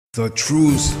The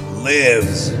truth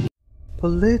lives.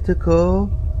 Political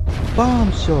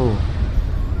Bomb Show,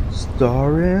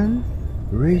 starring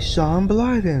Rayshawn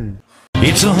Blyden.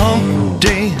 It's a hump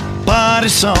day party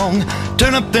song.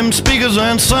 Turn up them speakers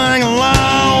and sing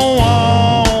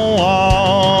along.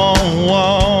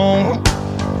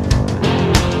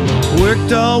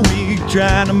 Worked all week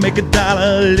trying to make a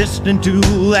dollar, listening to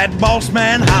that boss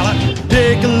man holler.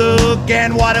 Take a look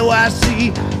and what do I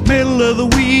see? Middle of the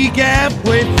week,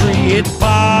 halfway free. It's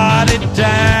party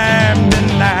time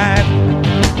tonight.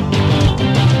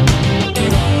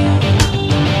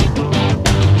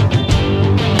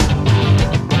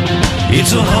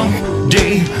 It's a hump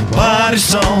day party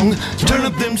song. Turn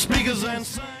up them speakers and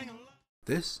sing.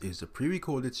 This is a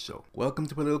pre-recorded show. Welcome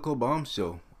to Political Bomb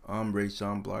Show. I'm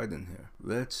Rayshawn Blyden here.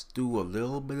 Let's do a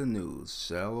little bit of news,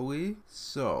 shall we?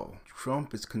 So,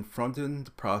 Trump is confronting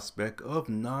the prospect of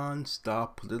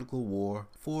non-stop political war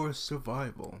for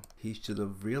survival. He should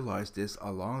have realized this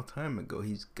a long time ago.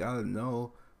 He's got to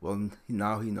know. Well,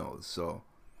 now he knows. So,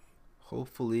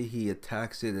 hopefully he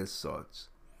attacks it as such.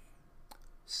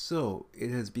 So, it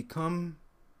has come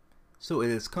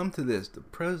to this. The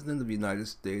President of the United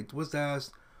States was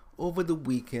asked over the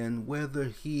weekend whether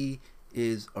he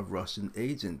is a Russian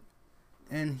agent,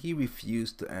 and he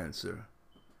refused to answer.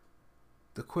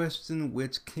 The question,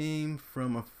 which came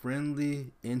from a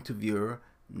friendly interviewer,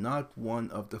 not one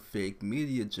of the fake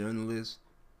media journalists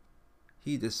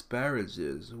he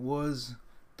disparages, was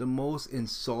the most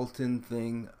insulting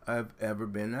thing I've ever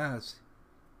been asked.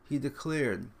 He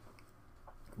declared,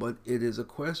 but it is a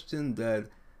question that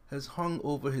has hung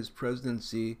over his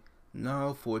presidency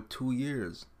now for 2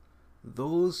 years.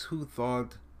 Those who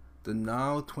thought the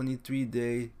now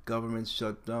 23-day government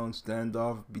shutdown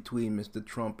standoff between Mr.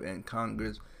 Trump and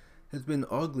Congress has been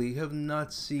ugly have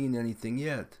not seen anything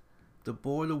yet. The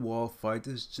border wall fight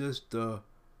is just a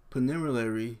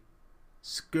preliminary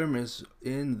skirmish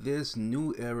in this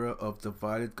new era of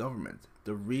divided government.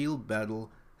 The real battle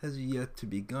has yet to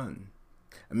begin.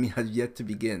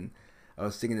 I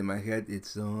was thinking in my head,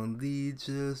 it's only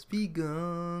just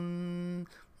begun.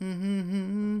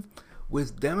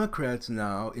 With Democrats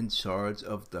now in charge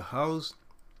of the House,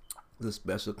 the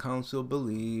special counsel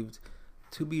believed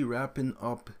to be wrapping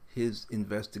up his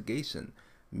investigation,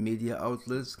 media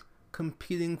outlets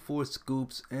competing for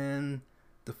scoops, and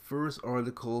the first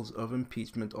articles of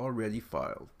impeachment already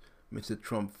filed. Mr.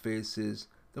 Trump faces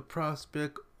the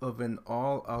prospect of an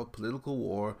all-out political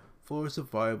war for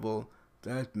survival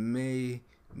that may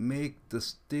make the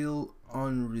still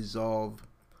unresolved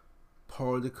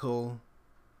partial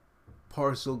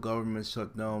government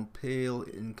shutdown pale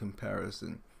in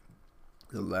comparison.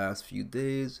 The last few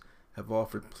days have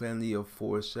offered plenty of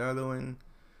foreshadowing.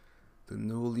 The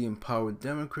newly empowered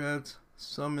Democrats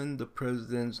summoned the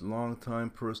president's longtime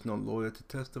personal lawyer to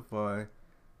testify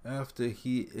after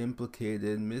he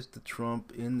implicated Mr.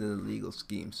 Trump in the legal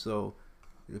scheme. So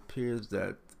it appears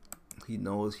that he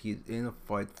knows he's in a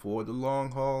fight for the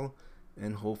long haul,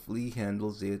 and hopefully he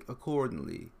handles it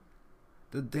accordingly.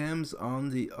 The Dems, on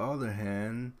the other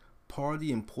hand,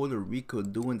 party in Puerto Rico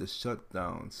doing the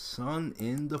shutdown. Sun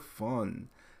in the fun.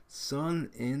 Fun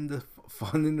in the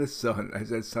sun. I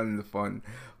said sun in the fun.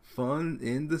 Fun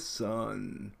in the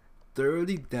sun.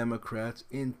 30 Democrats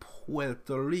in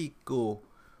Puerto Rico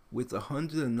with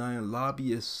 109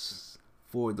 lobbyists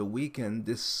for the weekend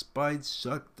despite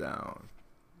shutdown.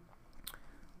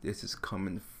 This is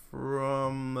coming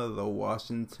from the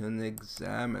Washington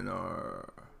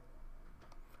Examiner.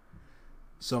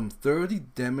 Some 30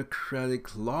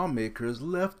 Democratic lawmakers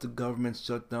left the government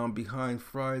shutdown behind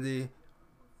Friday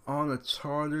on a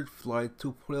chartered flight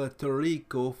to Puerto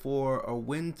Rico for a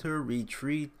winter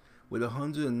retreat with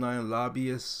 109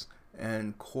 lobbyists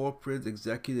and corporate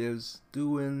executives,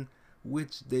 doing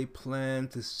which they plan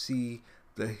to see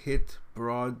the hit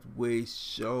Broadway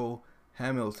show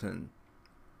Hamilton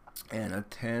and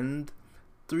attend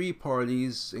 3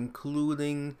 parties,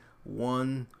 including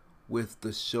one with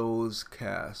the show's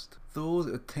cast. Those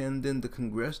attending the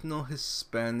Congressional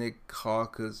Hispanic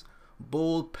Caucus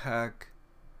Bold Pack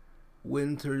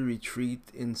winter retreat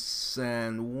in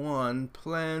San Juan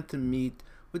plan to meet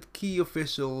with key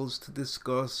officials to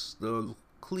discuss the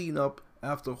cleanup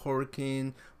after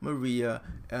Hurricane Maria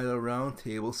at a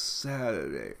roundtable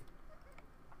Saturday.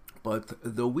 But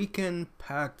the weekend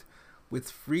packed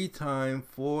with free time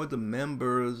for the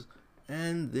members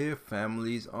and their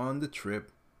families on the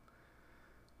trip.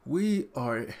 We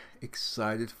are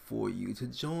excited for you to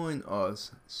join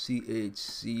us.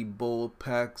 CHC Bold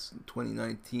Pack's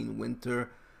 2019 Winter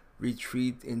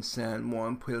retreat in San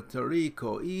Juan, Puerto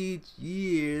Rico. Each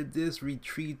year, this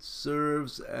retreat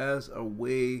serves as a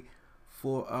way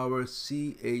for our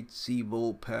CHC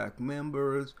Volpac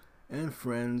members and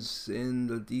friends in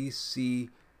the DC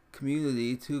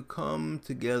community to come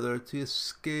together to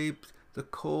escape the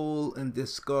cold and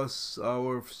discuss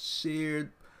our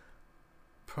shared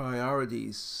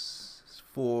priorities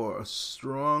for a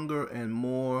stronger and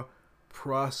more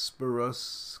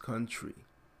prosperous country,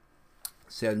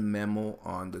 said memo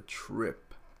on the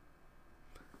trip.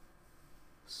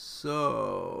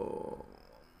 So,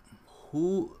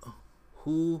 who's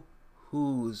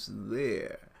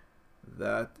there?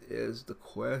 That is the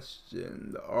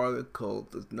question. The article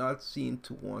does not seem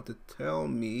to want to tell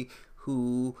me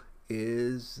who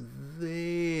is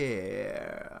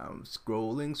there. I'm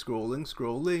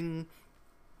scrolling.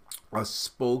 A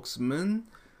spokesman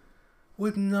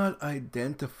would not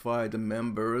identify the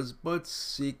members, but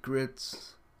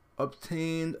Secrets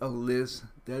obtained a list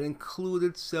that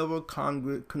included several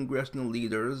congressional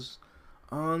leaders.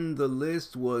 On the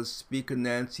list was Speaker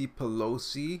Nancy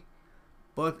Pelosi,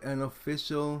 but an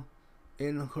official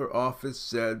in her office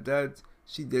said that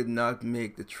she did not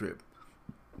make the trip.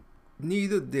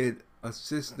 Neither did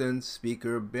Assistant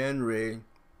Speaker Ben Ray,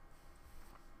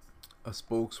 a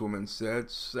spokeswoman said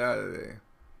Saturday.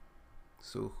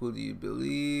 So who do you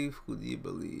believe? Who do you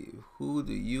believe? Who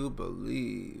do you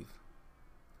believe?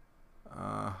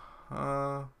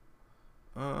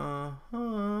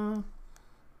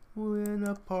 When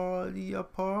a party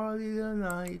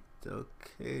tonight.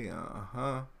 Okay,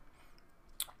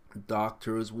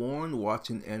 Doctors warn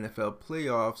watching NFL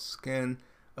playoffs can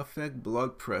affect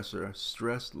blood pressure,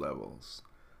 stress levels.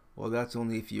 Well, that's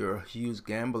only if you're a huge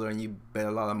gambler and you bet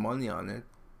a lot of money on it.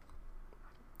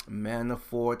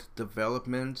 Manafort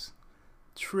developments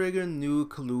trigger new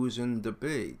collusion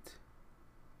debate.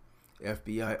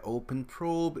 FBI open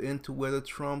probe into whether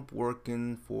Trump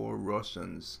working for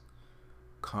Russians.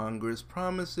 Congress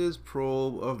promises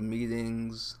probe of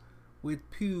meetings with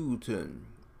Putin.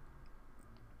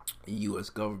 U.S.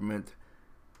 government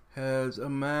has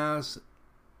amassed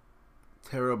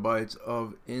terabytes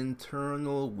of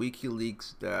internal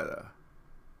WikiLeaks data.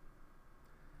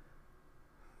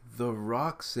 The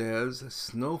Rock says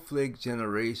snowflake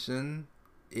generation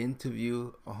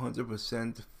interview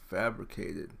 100%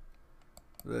 fabricated.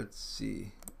 Let's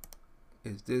see.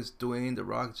 Is this Dwayne The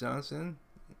Rock Johnson?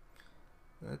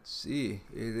 Let's see.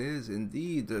 It is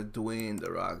indeed Dwayne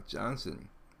The Rock Johnson.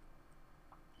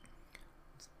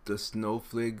 The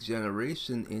snowflake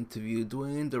generation interview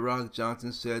Dwayne The Rock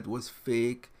Johnson said was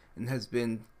fake and has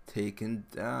been taken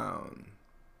down.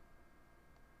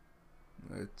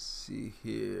 Let's see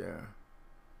here.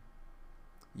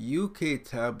 UK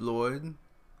tabloid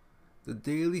The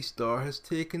Daily Star has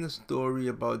taken a story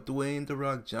about Dwayne The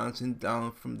Rock Johnson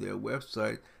down from their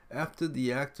website after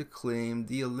the actor claimed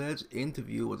the alleged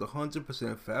interview was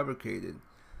 100% fabricated.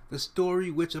 The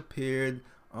story, which appeared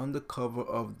on the cover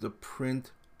of the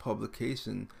print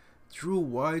publication, drew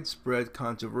widespread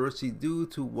controversy due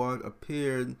to what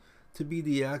appeared to be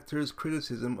the actor's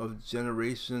criticism of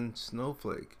Generation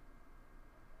Snowflake.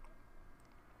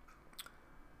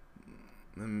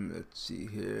 Let's see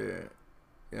here.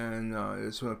 And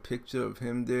there's a picture of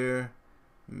him there.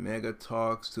 Mega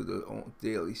talks to the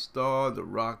Daily Star. The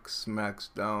Rock smacks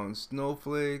down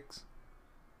snowflakes.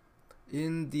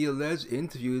 In the alleged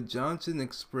interview, Johnson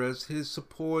expressed his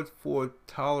support for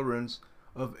tolerance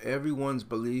of everyone's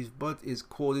beliefs, but is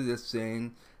quoted as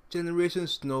saying, Generation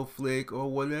Snowflake,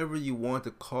 or whatever you want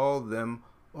to call them,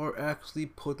 are actually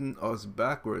putting us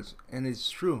backwards. And it's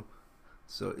true.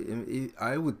 So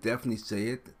I would definitely say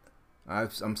it.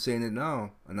 I'm saying it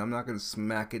now, and I'm not going to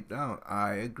smack it down.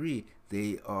 I agree.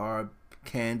 They are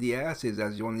candy asses,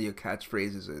 as one of your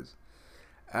catchphrases is.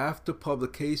 After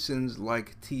publications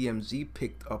like TMZ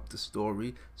picked up the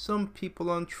story, some people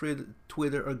on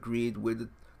Twitter agreed with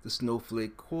the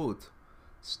snowflake quote.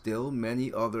 Still,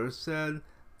 many others said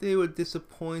they were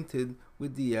disappointed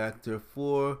with the actor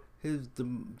for his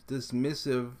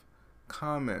dismissive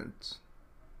comments.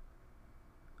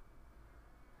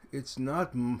 It's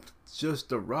not just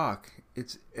The Rock,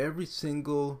 it's every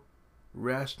single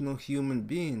rational human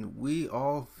being. We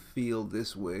all feel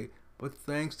this way, but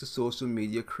thanks to social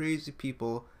media, crazy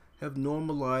people have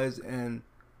normalized and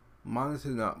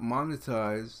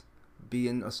monetized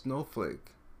being a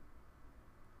snowflake.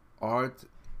 Art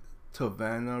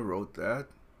Tavanna wrote that.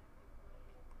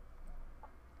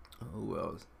 Who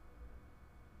else?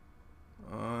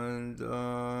 And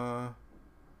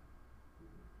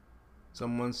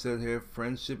someone said here,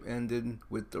 friendship ended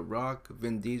with The Rock.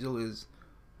 Vin Diesel is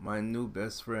my new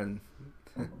best friend.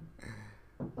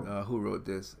 Who wrote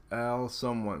this? Al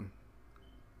someone.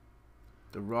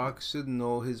 The Rock should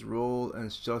know his role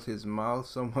and shut his mouth,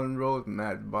 someone wrote.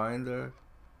 Matt Binder.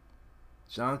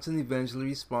 Johnson eventually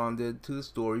responded to the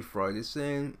story Friday,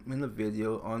 saying in a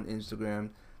video on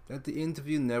Instagram that the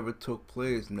interview never took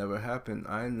place, never happened.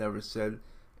 I never said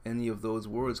any of those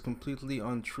words. Completely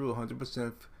untrue,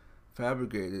 100%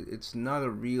 fabricated. It's not a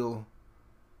real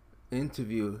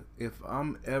interview. If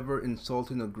I'm ever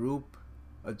insulting a group,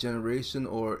 a generation,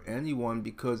 or anyone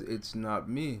because it's not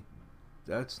me,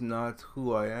 that's not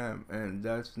who I am, and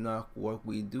that's not what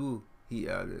we do, he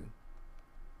added.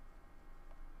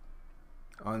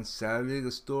 On Saturday,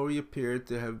 the story appeared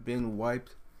to have been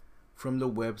wiped from the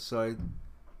website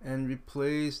and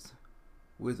replaced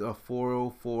with a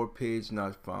 404 page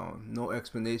not found. No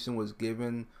explanation was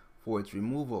given for its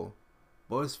removal.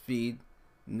 BuzzFeed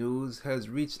News has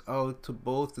reached out to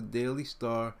both the Daily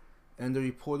Star and the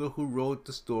reporter who wrote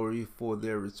the story for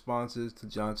their responses to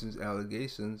Johnson's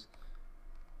allegations,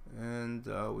 and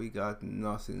we got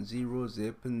nothing. Zero,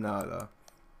 zip, and nada.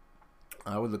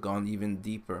 I would have gone even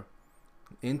deeper.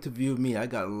 Interview me. I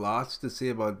got lots to say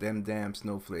about them damn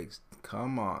snowflakes.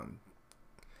 Come on.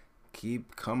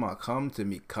 Come to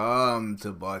me. Come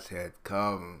to Butthead.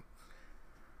 Come.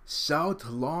 Shout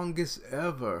longest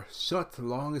ever. Shut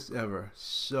longest ever.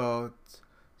 Shout.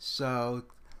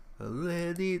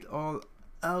 Let it all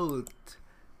out.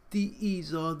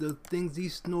 These are the things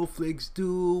these snowflakes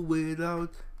do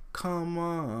without. Come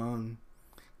on.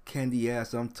 Candy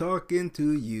ass, I'm talking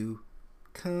to you.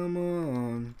 Come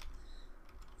on.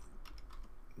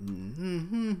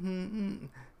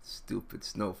 Stupid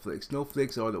snowflakes.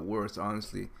 Snowflakes are the worst,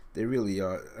 honestly. They really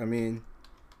are. I mean,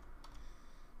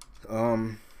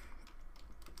 I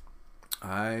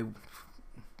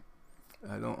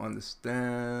don't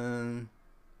understand.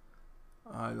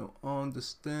 I don't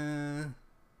understand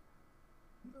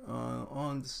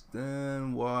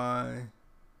why.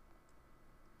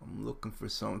 I'm looking for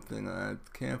something. I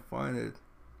can't find it.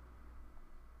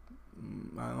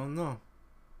 I don't know.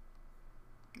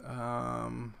 I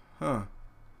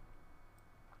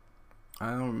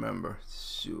don't remember.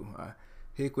 Shoot. I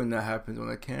hate when that happens, when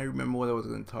I can't remember what I was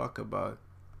going to talk about.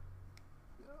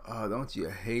 Don't you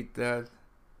hate that?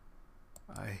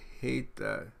 I hate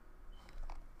that.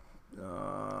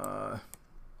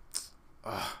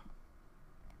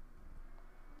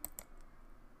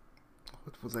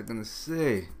 What was I gonna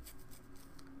say?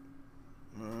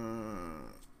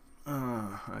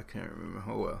 I can't remember.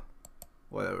 Oh well.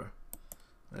 Whatever.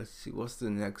 Let's see. What's the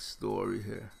next story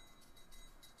here?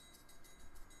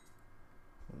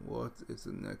 What is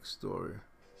the next story?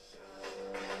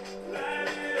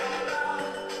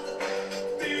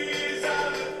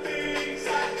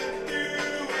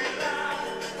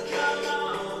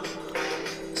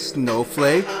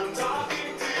 Snowflake.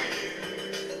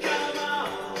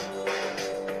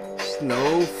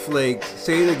 Snowflake.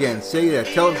 Say it again. Say that.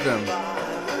 Tell them.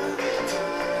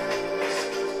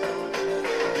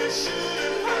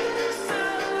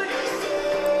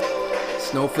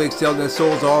 Snowflakes sell their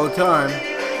souls all the time.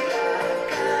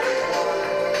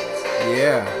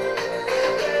 Yeah.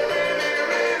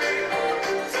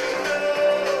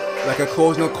 Like a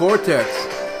Cosmo Cortex.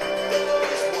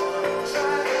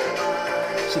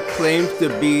 She claims to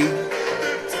be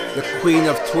the queen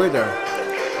of Twitter.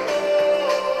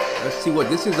 Let's see what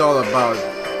this is all about.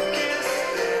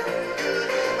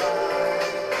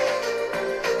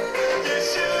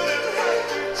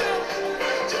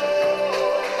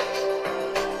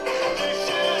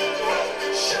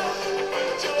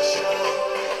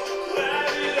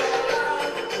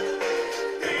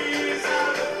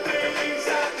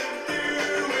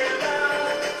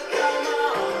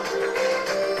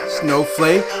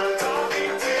 Snowflake.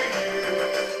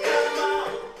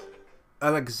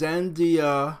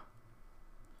 Alexandria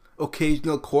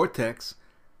Occasional Cortex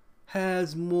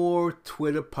has more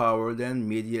Twitter power than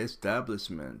media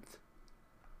establishment.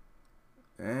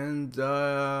 And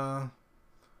I'm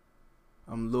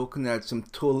looking at some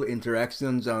total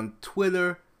interactions on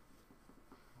Twitter.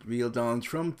 Real Donald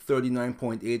Trump,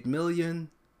 39.8 million.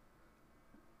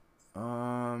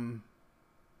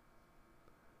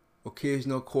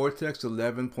 Occasional Cortex,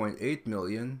 11.8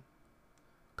 million.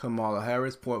 Kamala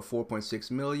Harris,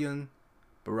 4.6 million.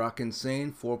 Barack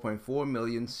Insane, 4.4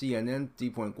 million. CNN,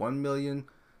 3.1 million.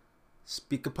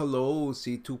 Speaker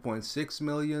Pelosi, 2.6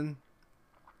 million.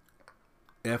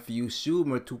 F.U.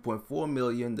 Schumer, 2.4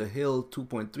 million. The Hill,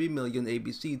 2.3 million.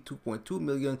 ABC, 2.2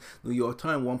 million. New York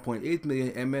Times, 1.8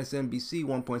 million. MSNBC,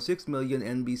 1.6 million.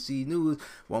 NBC News,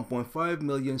 1.5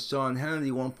 million. Sean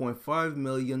Hannity, 1.5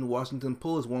 million. Washington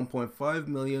Post, 1.5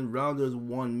 million. Reuters,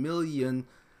 1 million.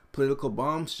 Political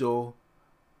Bomb Show,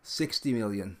 60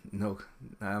 million. No,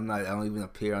 I'm not. I don't even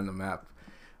appear on the map.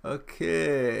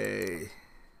 Okay.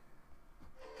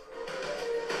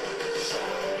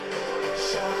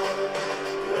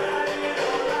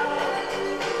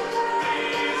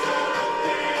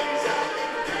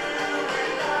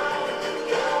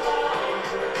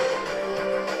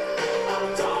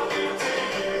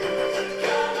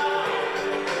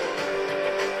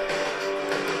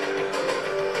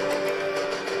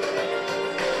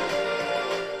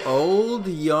 Old,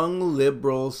 young,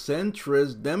 liberal,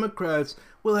 centrist Democrats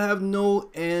will have no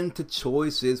end to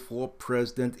choices for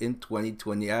president in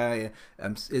 2020.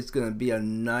 It's going to be a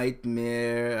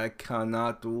nightmare. I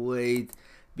cannot wait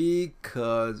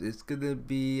because it's going to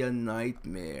be a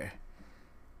nightmare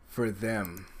for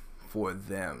them, for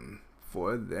them,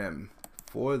 for them,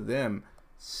 for them.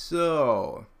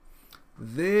 So,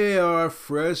 there are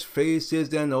fresh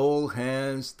faces and old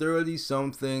hands,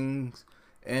 30-somethings,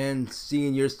 and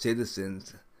senior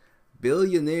citizens,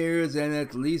 billionaires, and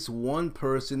at least one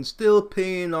person still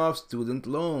paying off student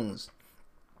loans.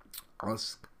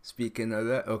 Speaking of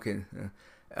that, okay.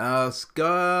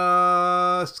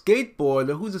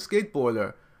 Skateboarder. Who's a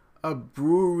skateboarder? A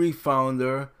brewery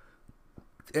founder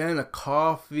and a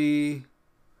coffee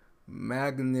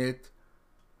magnate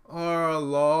are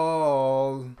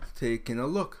all taking a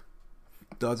look.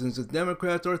 Dozens of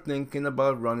Democrats are thinking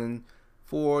about running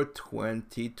for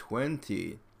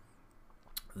 2020.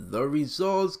 The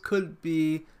results could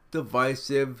be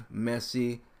divisive,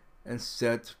 messy, and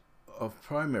set of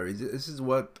primaries. This is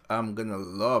what I'm gonna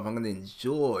love. I'm gonna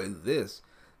enjoy this.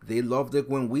 They loved it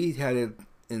when we had it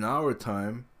in our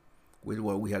time. With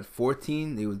what we had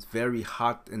 14, it was very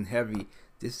hot and heavy.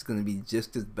 This is gonna be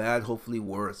just as bad, hopefully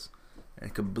worse,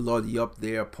 and could bloody up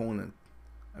their opponent.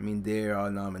 I mean, their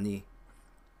nominee.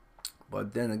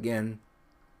 But then again,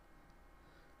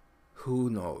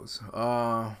 who knows?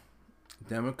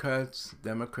 Democrats.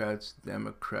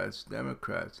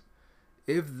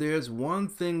 If there's one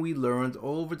thing we learned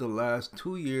over the last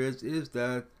 2 years is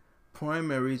that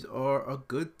primaries are a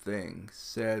good thing,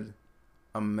 said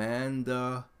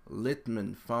Amanda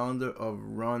Litman, founder of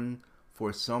Run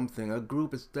for Something, a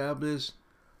group established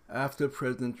after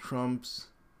President Trump's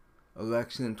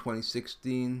election in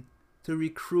 2016 to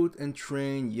recruit and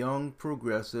train young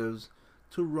progressives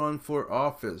to run for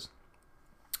office.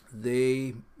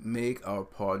 They make our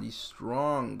party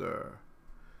stronger.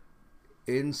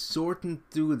 In sorting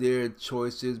through their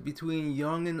choices between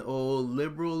young and old,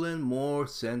 liberal and more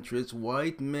centrist,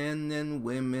 white men and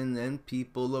women and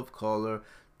people of color,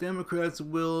 Democrats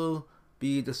will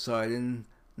be deciding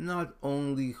not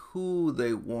only who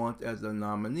they want as a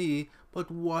nominee, but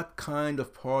what kind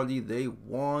of party they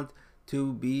want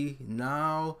to be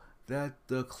now that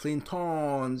the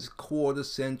Clintons'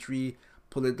 quarter-century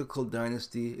political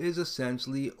dynasty is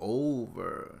essentially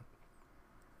over.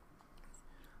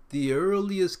 The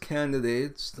earliest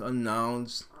candidates to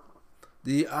announce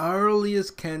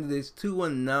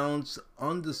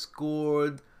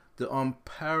underscored the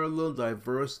unparalleled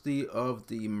diversity of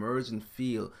the emerging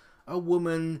field. A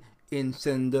woman in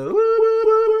Sendo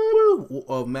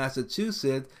of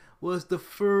Massachusetts was the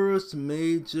first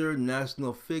major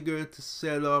national figure to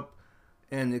set up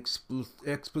an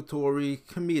exploratory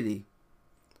committee.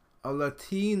 A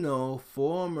Latino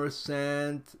former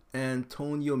San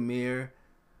Antonio mayor,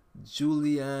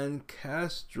 Julian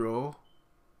Castro,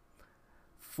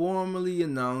 formally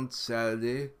announced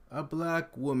Saturday a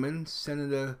black woman,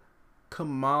 Senator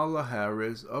Kamala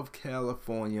Harris of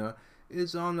California,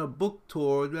 is on a book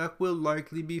tour that will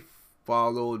likely be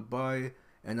followed by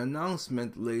an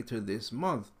announcement later this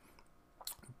month.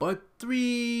 But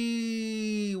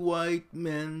three white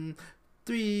men,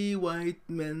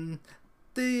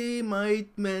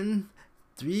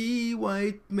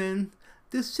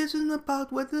 decision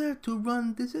about whether to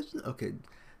run,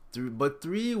 but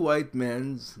three white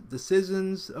men's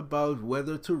decisions about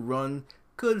whether to run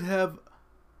could have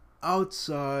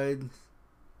outside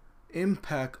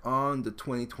impact on the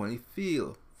 2020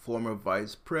 field. Former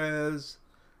Vice President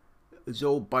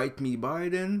Joe Bite Me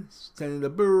Biden, Senator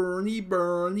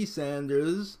Bernie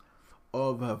Sanders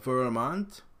of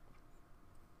Vermont,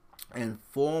 and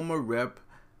former Rep.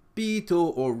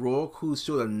 Beto O'Rourke, who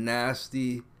showed a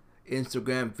nasty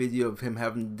Instagram video of him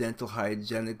having dental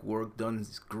hygienic work done.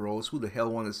 It's gross. Who the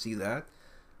hell want to see that?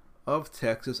 Of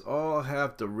Texas, all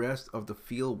have the rest of the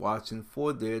field watching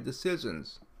for their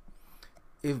decisions.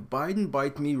 If Biden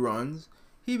Bite Me runs,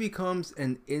 he becomes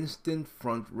an instant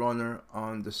front runner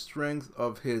on the strength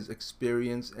of his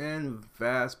experience and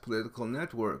vast political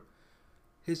network.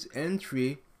 His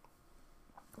entry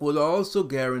would also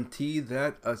guarantee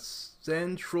that a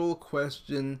central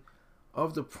question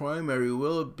of the primary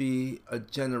will be a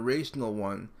generational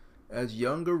one, as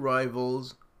younger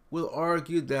rivals will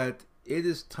argue that it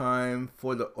is time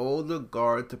for the older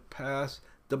guard to pass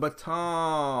the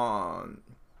baton.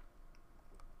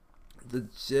 The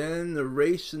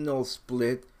generational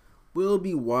split will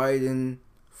be widened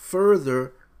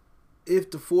further if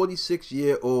the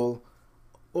 46-year-old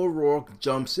O'Rourke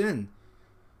jumps in.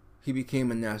 He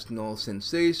became a national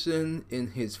sensation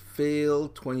in his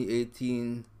failed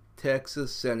 2018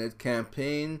 Texas Senate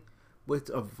campaign with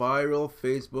a viral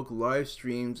Facebook live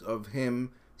streams of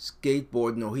him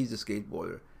skateboarding. No, he's a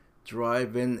skateboarder,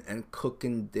 driving and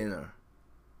cooking dinner.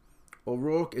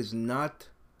 O'Rourke is not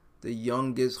the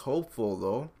youngest hopeful,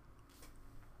 though.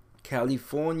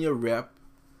 California Rep.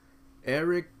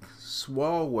 Eric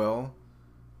Swalwell,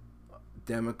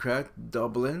 Democrat,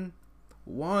 Dublin,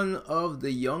 one of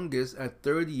the youngest at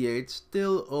 38,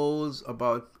 still owes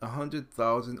about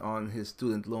 $100,000 on his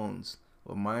student loans.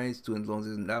 Well, my student loans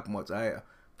isn't that much. I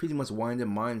pretty much winded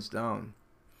mine down.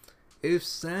 If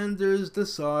Sanders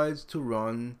decides to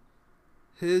run,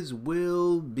 his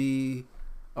will be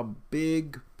a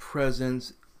big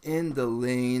presence in the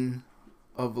lane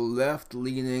of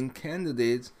left-leaning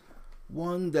candidates,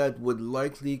 one that would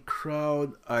likely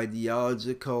crowd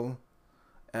ideological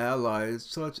allies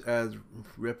such as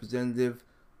Representative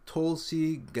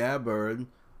Tulsi Gabbard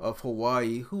of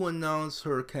Hawaii, who announced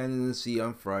her candidacy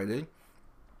on Friday,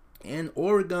 and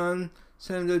Oregon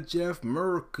Senator Jeff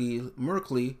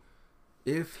Merkley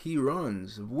if he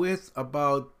runs, with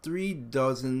about 3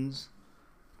 dozen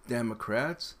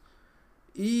Democrats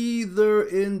either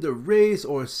in the race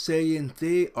or saying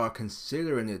they are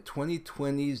considering it.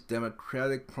 2020's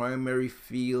Democratic primary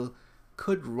field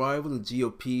could rival the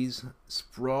GOP's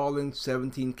sprawling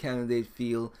 17-candidate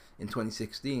field in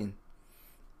 2016.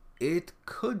 It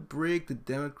could break the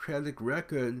Democratic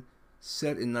record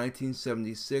set in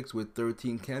 1976 with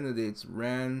 13 candidates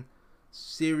ran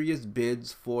serious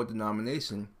bids for the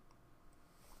nomination.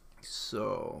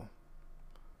 So,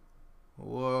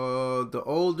 well, the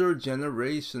older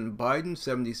generation, Biden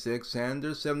 76,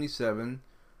 Sanders 77,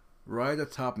 right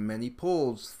atop many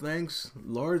polls, thanks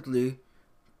largely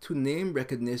to name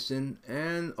recognition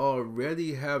and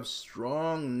already have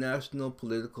strong national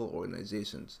political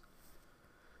organizations.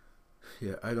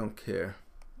 Yeah, I don't care.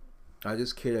 I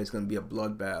just care that it's going to be a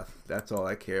bloodbath. That's all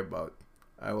I care about.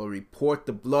 I will report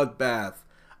the bloodbath.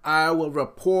 I will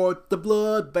report the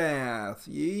bloodbath.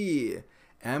 Yeah.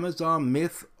 Amazon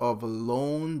myth of a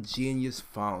lone genius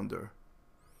founder.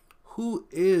 Who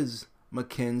is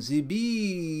Mackenzie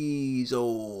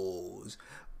Bezos?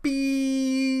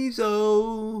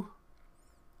 Bezos.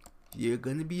 You're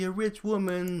gonna be a rich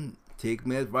woman. Take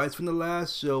my advice from the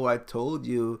last show. I told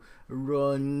you.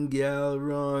 Run, gal,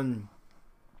 run.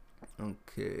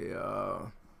 Okay,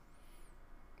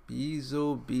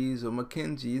 Bezos,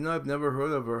 Mackenzie. You know, I've never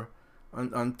heard of her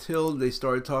until they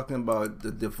started talking about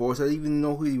the divorce. I didn't even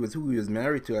know who he was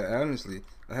married to. Honestly,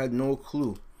 I had no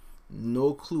clue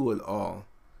at all.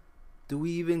 Do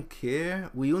we even care?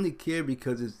 We only care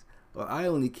because I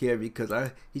only care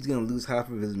because he's gonna lose half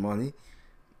of his money,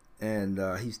 and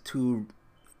he's too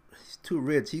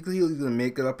rich. He's gonna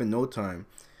make it up in no time.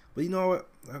 But you know what?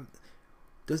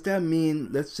 Does that mean,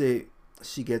 let's say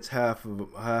she gets half of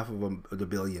the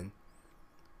billion?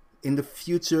 In the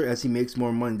future, as he makes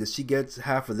more money, does she get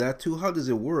half of that too? How does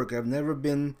it work? I've never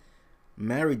been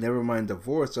married, never mind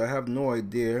divorced, so I have no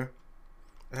idea.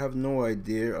 How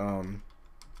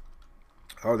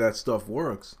that stuff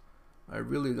works. I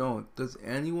really don't. Does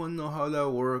anyone know how that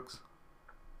works?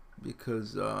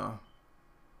 Because that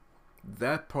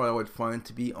part I would find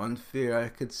to be unfair. I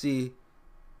could see,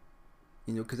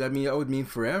 because that would mean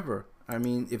forever. I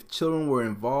mean, if children were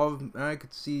involved, I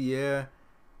could see, yeah,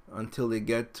 until they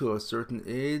get to a certain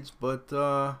age. But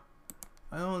I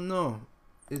don't know.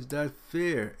 Is that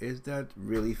fair? Is that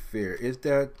really fair? Is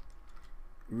that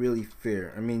really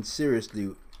fair? I mean,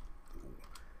 seriously.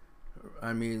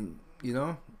 I mean,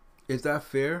 is that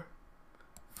fair?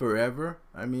 Forever?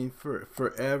 I mean,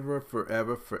 forever.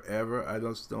 I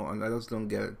just don't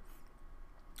get it.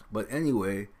 But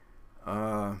anyway,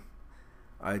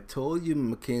 I told you,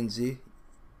 Mackenzie,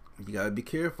 you gotta be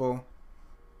careful.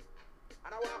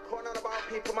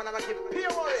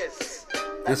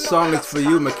 This song is for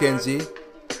you, Mackenzie.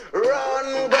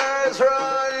 Run, girls,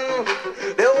 run.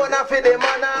 They wanna feed the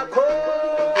Monaco.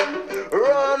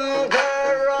 Run,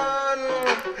 girl, run.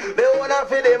 They wanna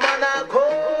feed the Monaco.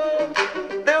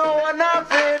 They wanna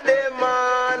feed the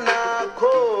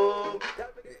Monaco.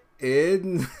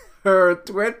 In her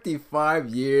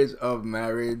 25 years of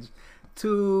marriage,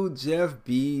 to Jeff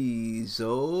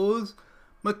Bezos.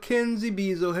 Mackenzie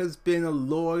Bezos has been a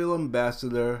loyal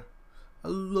ambassador. A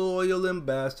loyal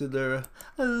ambassador.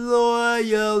 A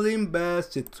loyal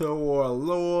ambassador. A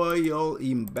loyal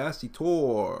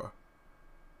ambassador.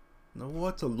 Now,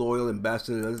 what's a loyal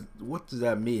ambassador? What does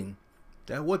that mean?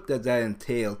 What does that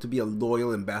entail, to be a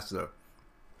loyal ambassador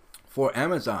for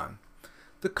Amazon?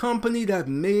 The company that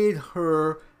made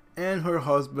her and her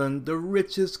husband the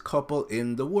richest couple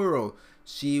in the world.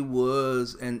 She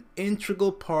was an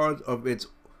integral part of its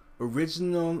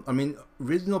original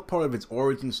part of its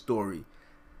origin story.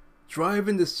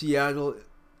 Driving to Seattle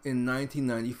in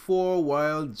 1994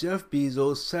 while Jeff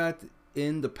Bezos sat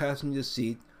in the passenger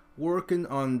seat working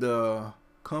on the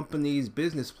company's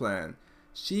business plan.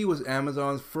 She was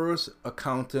Amazon's first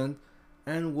accountant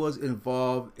and was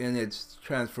involved in its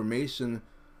transformation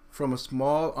from a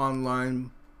small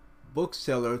online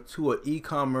bookseller to an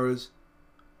e-commerce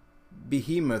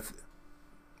behemoth.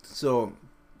 So,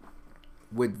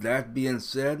 with that being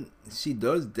said, she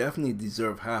does definitely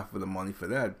deserve half of the money for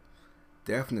that.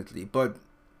 Definitely.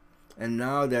 And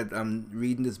now that I'm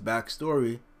reading this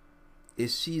backstory,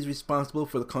 if she's responsible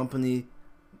for the company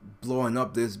blowing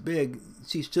up this big,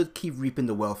 she should keep reaping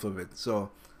the wealth of it. So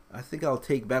I think I'll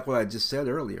take back what I just said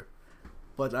earlier.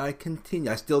 But I continue.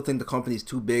 I still think the company's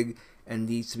too big and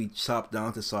needs to be chopped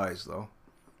down to size, though.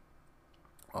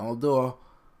 Although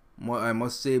I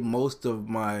must say most of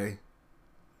my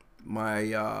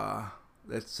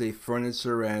let's say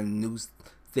furniture and new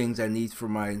things I need for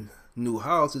my new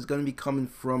house is going to be coming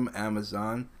from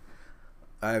Amazon.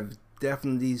 I've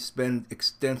definitely spent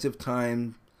extensive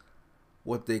time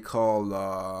what they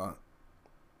call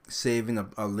saving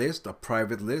a list, a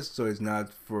private list, so it's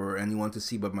not for anyone to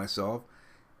see but myself.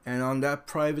 And on that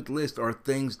private list are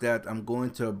things that I'm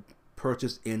going to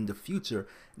purchase in the future.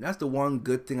 And that's the one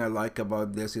good thing I like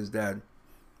about this, is that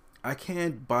I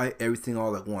can't buy everything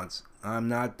all at once. I'm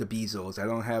not the Bezos. I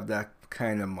don't have that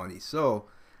kind of money. So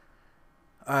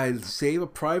I save a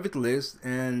private list,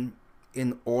 and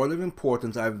in order of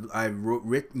importance, I've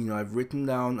written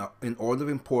down in order of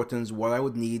importance what I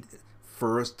would need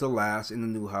first to last in the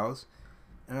new house,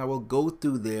 and I will go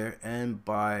through there and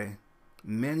buy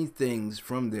many things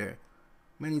from there.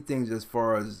 Many things as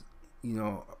far as,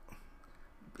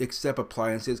 except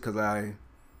appliances, because I'm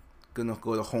gonna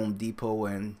go to Home Depot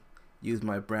and use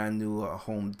my brand new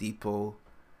Home Depot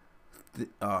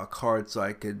card so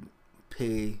I could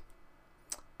pay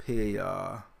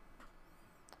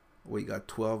we got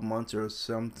 12 months or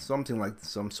something like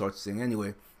some such thing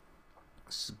anyway.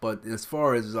 But as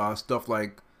far as stuff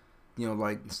like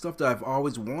stuff that I've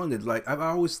always wanted, like I've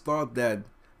always thought that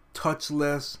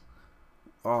touchless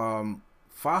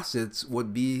faucets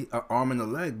would be an arm and a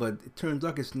leg, but it turns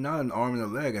out it's not an arm and a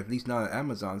leg, at least not on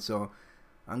Amazon. So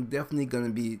I'm definitely going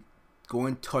to be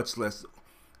going touchless.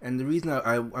 And the reason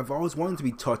I've always wanted to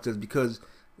be touchless, because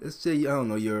let's say, I don't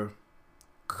know, you're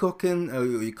cooking or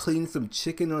you're cleaning some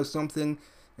chicken or something,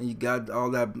 and you got all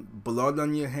that blood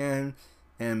on your hand,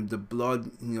 and the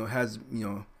blood has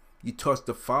you touch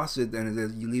the faucet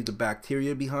and you leave the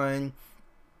bacteria behind.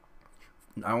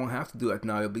 I won't have to do that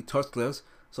now. It'll be touchless.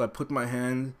 So I put my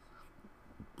hand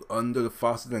under the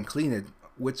faucet and clean it,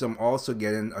 which I'm also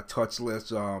getting a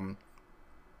touchless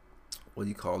what do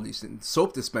you call these things?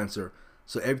 Soap dispenser.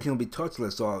 So everything will be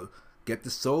touchless. So I'll get the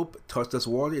soap, touchless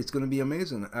water. It's going to be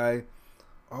amazing. I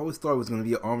always thought it was going to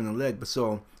be an arm and a leg, but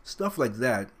so stuff like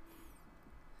that,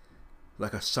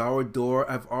 like a shower door,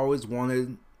 I've always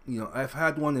wanted. I've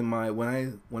had one in my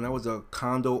when I was a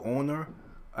condo owner,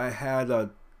 I had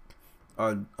a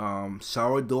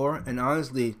shower door, and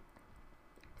honestly,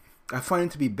 I find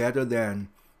it to be better than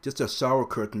just a shower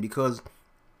curtain, because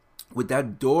with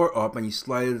that door up and you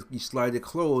slide it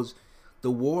closed,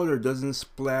 the water doesn't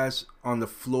splash on the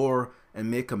floor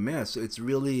and make a mess. So it's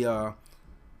really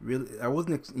I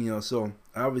wasn't, so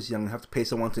obviously I'm gonna have to pay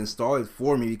someone to install it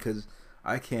for me, because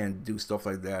I can't do stuff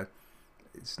like that.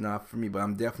 It's not for me, but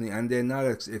I'm definitely, and they're not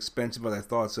as expensive as I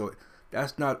thought, so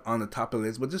that's not on the top of the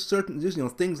list. But just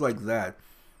things like that,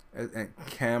 and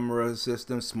camera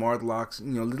systems, smart locks,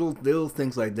 little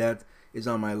things like that is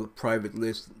on my private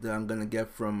list that I'm gonna get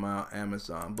from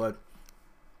Amazon. But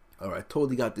all right,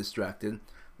 totally got distracted.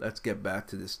 Let's get back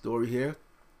to this story here.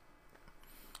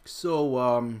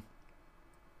 So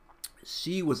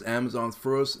she was Amazon's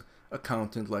first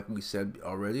accountant, like we said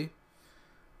already,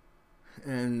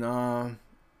 and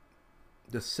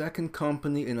the second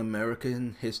company in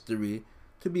American history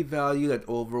to be valued at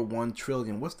over $1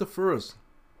 trillion. What's the first?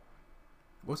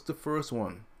 What's the first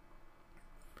one?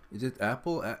 Is it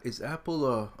Apple? Is Apple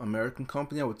a American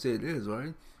company? I would say it is,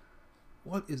 right?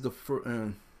 What is the first?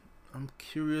 I'm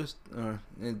curious.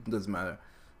 It doesn't matter.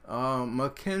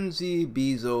 Mackenzie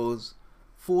Bezos,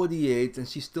 48, and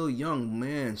she's still young.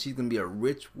 Man, she's gonna be a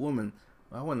rich woman.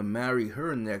 I want to marry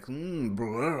her next.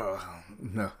 No,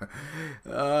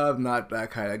 I'm not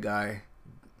that kind of guy.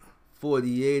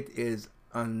 48 is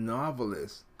a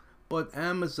novelist, but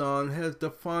Amazon has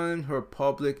defined her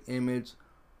public image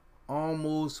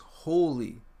almost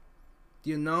wholly.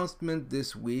 The announcement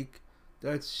this week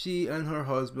that she and her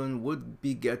husband would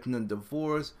be getting a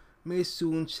divorce may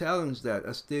soon challenge that.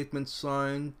 A statement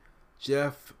signed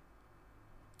Jeff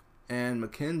and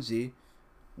Mackenzie,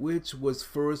 which was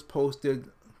first posted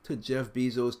to Jeff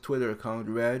Bezos' Twitter account,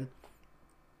 read,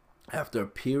 "After a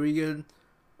period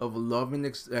of loving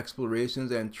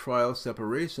explorations and trial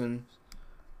separations,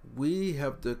 we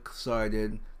have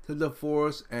decided to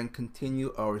divorce and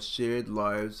continue our shared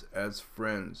lives as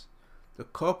friends." The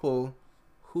couple,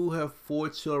 who have 4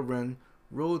 children,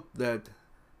 wrote that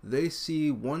they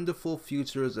see wonderful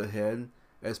futures ahead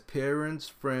as parents,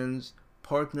 friends,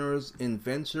 partners in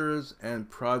ventures and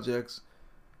projects,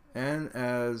 and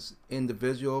as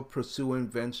individuals pursuing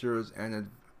ventures and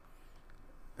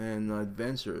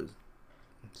adventures.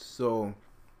 So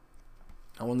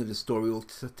I wonder if the story will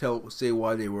say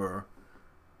why they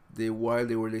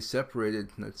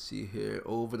separated. Let's see here.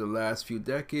 Over the last few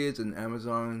decades,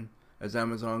 as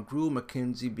Amazon grew,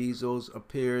 Mackenzie Bezos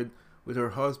appeared with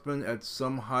her husband at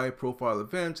some high-profile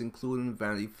events, including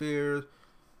Vanity Fair.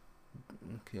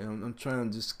 Okay, I'm trying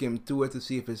to just skim through it to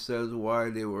see if it says why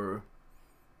they were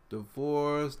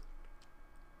divorced.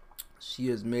 She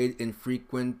has made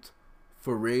infrequent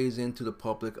forays into the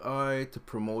public eye to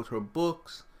promote her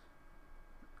books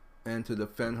and to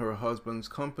defend her husband's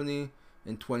company.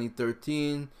 In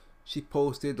 2013, she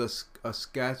posted a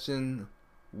scathing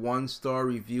 1-star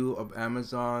review of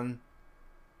Amazon,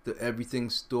 The Everything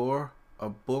Store, a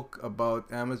book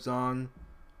about Amazon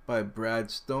by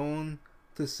Brad Stone,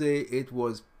 to say it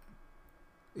was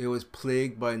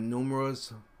plagued by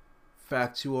numerous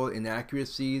factual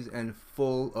inaccuracies and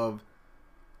full of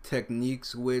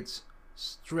techniques which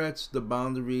stretch the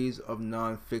boundaries of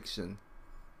nonfiction.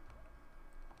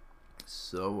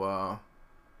 So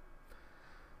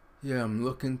yeah, I'm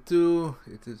looking through.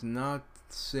 It is not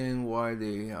saying why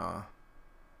they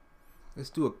let's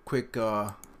do a quick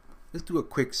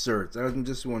search. I'm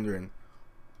just wondering,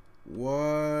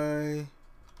 why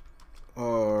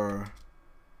are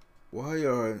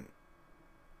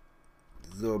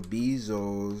the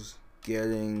Bezos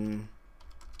getting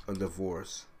a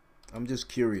divorce? I'm just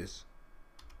curious.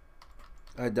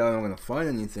 I doubt I'm gonna find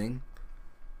anything,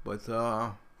 but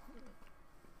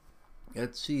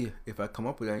let's see if I come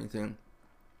up with anything.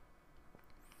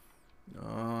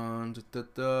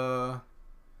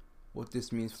 What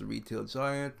this means for the retail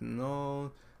giant?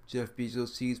 No. Jeff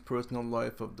Bezos sees personal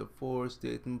life of divorce,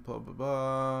 dating, blah blah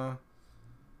blah.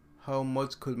 How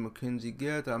much could Mackenzie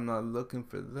get? I'm not looking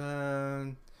for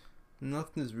that.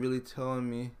 Nothing is really telling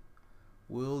me.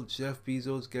 Will Jeff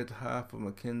Bezos get half of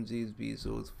Mackenzie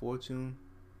Bezos' fortune?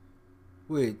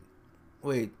 Wait.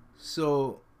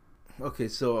 So,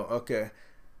 okay.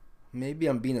 Maybe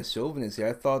I'm being a chauvinist here.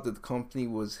 I thought that the company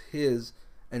was his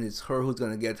and it's her who's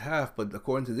going to get half. But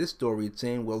according to this story, it's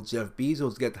saying, well, Jeff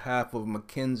Bezos get half of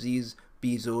Mackenzie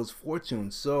Bezos'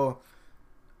 fortune. So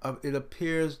it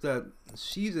appears that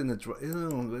she's in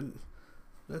the...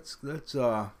 Let's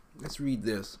read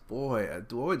this. Boy,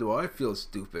 do I feel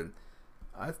stupid.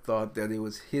 I thought that it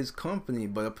was his company,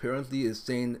 but apparently it's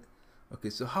saying... Okay,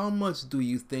 so how much do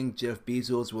you think Jeff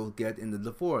Bezos will get in the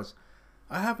divorce?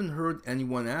 I haven't heard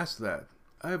anyone ask that.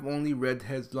 I have only read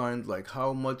headlines like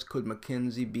how much could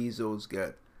Mackenzie Bezos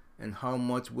get and how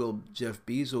much will Jeff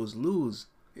Bezos lose.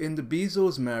 In the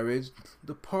Bezos marriage,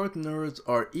 the partners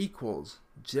are equals.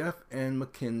 Jeff and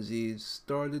Mackenzie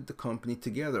started the company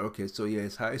together. Okay, so yeah,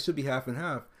 it should be half and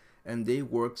half, and they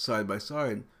worked side by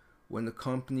side. When the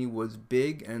company was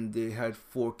big and they had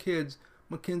 4 kids,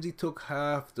 Mackenzie took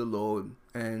half the load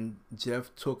and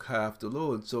Jeff took half the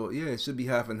load. So yeah, it should be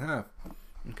half and half.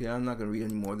 Okay, I'm not gonna read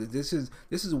anymore. This is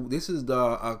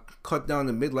the cut down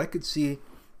the middle. I could see.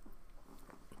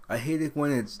 I hate it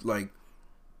when it's like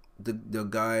the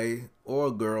guy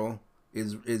or girl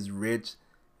is rich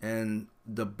and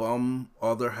the bum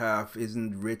other half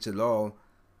isn't rich at all,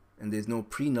 and there's no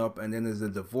prenup, and then there's a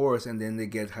divorce, and then they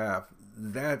get half.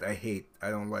 That I hate. I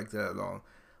don't like that at all.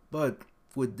 But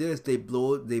with this, they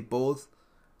both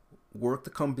worked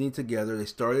the company together. They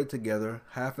started together,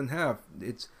 half and half.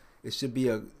 It should be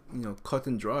a cut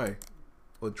and dry,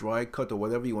 or dry cut, or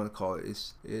whatever you want to call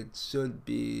it. It should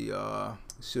be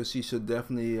she should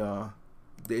definitely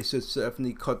they should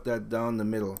definitely cut that down the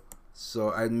middle.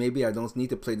 So maybe I don't need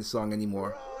to play the song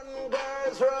anymore. Run,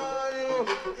 girls, run.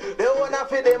 They wanna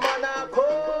feed the man a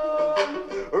come.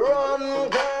 Run,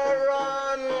 girl,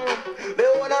 run. They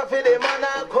wanna feed the man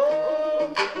a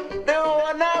come. They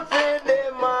wanna feed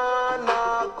the man a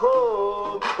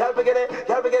come. Y'all begin it.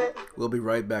 Y'all begin it. We'll be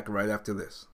right back right after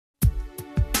this.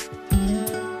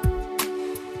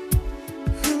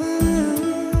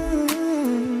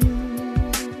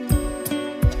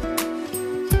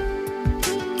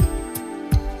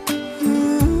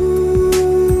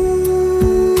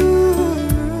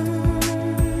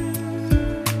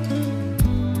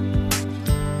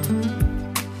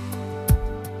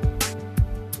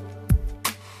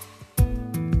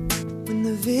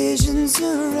 Visions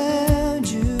around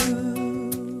you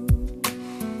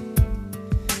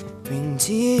bring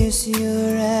tears to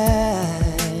your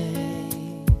eyes,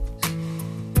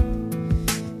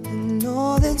 and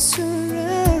all that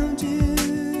surround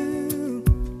you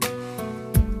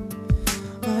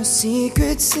are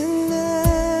secrets and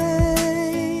lies.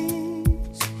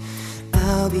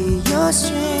 I'll be your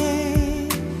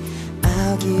strength,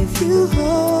 I'll give you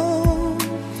hope,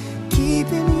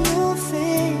 keeping your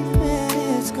faith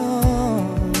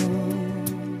gone.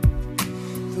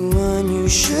 The one you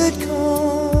should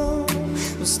call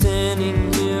was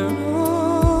standing here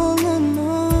all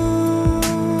alone.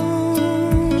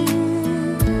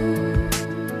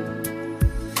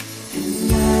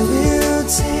 And I will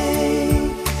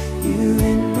take you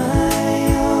in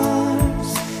my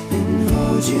arms and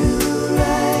hold you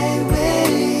right where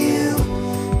you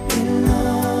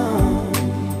belong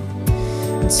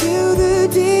until the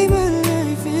day my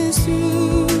life is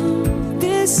through.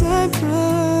 This I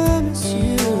promise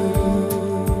you.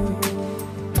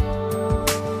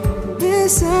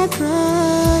 This I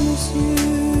promise you.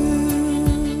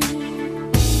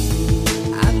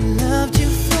 I've loved you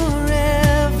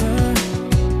forever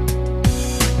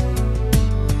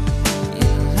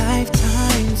in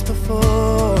lifetimes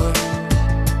before,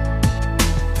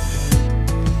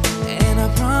 and I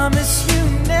promise you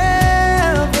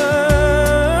never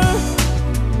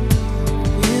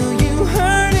will you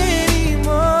hurt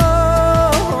anymore.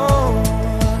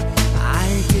 I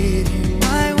give you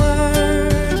my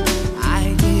word,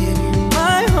 I give you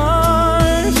my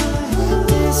heart.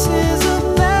 This is a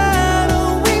battle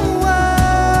we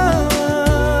won,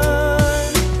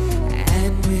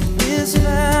 and with this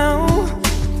vow,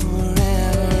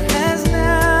 forever has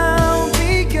now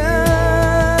begun.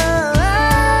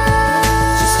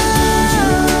 Just close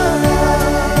your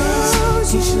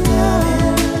eyes, you should love it.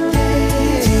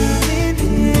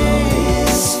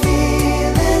 This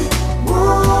feeling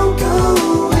won't go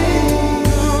away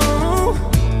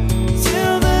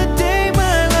till the day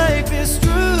my life is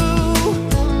through.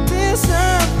 This I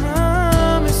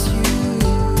promise you.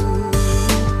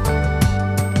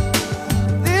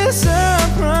 This I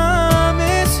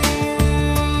promise you.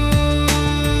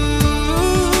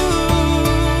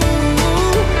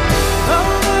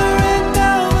 Over and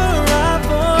over I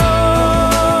fall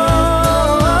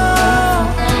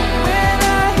when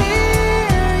I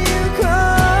hear you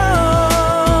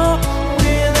call.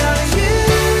 Without you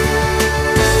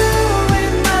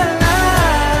in my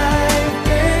life,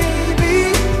 baby,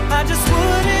 I just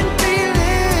wouldn't be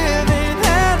living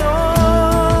at all.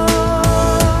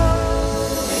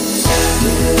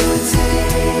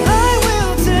 I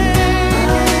will take you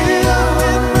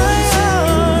in my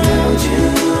arms, hold you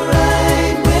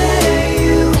right where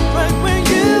you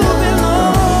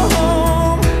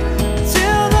belong,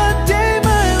 till the day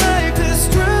my life is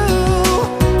through.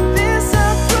 This I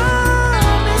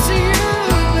promise you,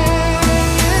 baby.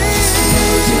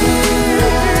 Close your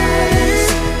eyes,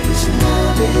 there's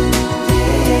loving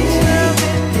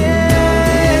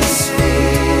this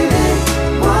feeling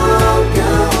won't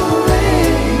go away.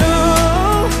 No,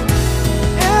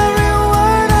 every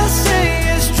word I say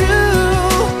is true.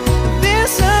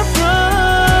 This I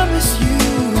promise you.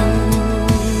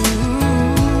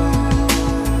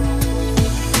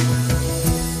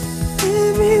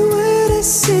 Every word I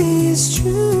say is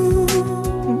true.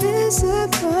 This I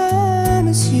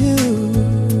promise you.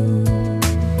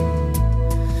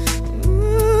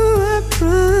 Ooh, I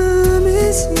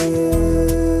promise you.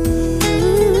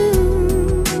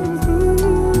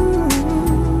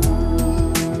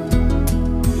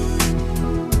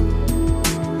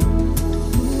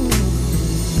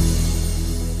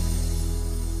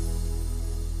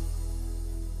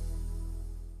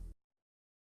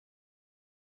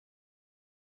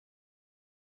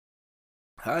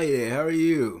 Hi there, how are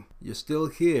you? You're still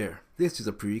here. This is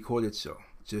a pre-recorded show,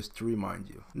 just to remind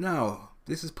you. Now,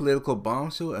 this is Political Bomb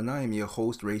Show, and I am your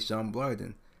host, Rayshawn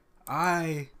Blyden.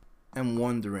 I am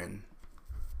wondering,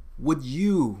 would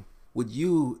you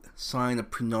sign a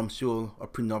prenuptial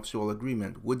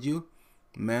agreement? Would you,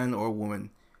 man or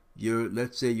woman?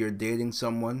 Let's say you're dating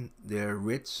someone, they're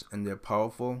rich and they're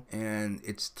powerful, and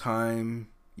it's time,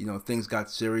 things got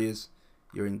serious.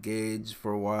 You're engaged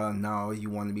for a while, now you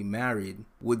want to be married.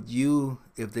 Would you,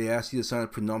 if they asked you to sign a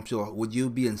prenuptial, would you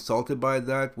be insulted by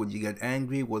that? Would you get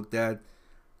angry? Would that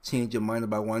change your mind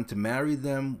about wanting to marry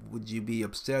them? Would you be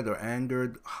upset or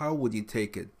angered? How would you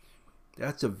take it?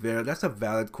 That's a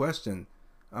valid question.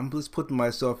 I'm just putting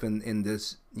myself in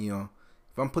this, if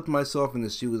I'm putting myself in the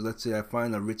shoes, let's say I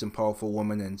find a rich and powerful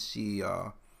woman and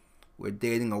we're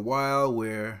dating a while,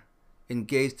 we're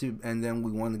engaged to, and then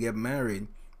we want to get married.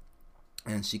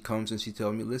 And she comes and she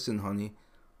tells me, listen, honey,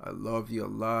 I love you a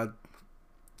lot,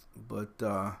 but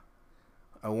I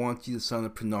want you to sign a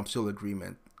prenuptial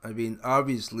agreement. I mean,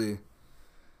 obviously,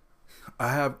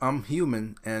 I'm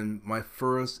human, and my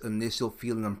first initial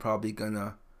feeling, I'm probably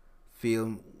gonna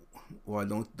feel,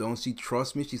 well, don't she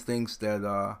trust me? She thinks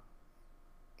that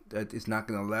that it's not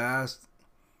gonna last.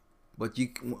 But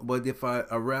if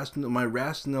my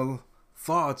rational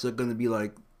thoughts are gonna be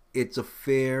like, it's a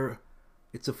fair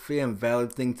and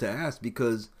valid thing to ask,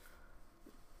 because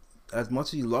as much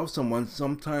as you love someone,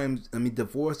 sometimes,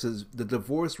 the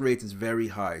divorce rate is very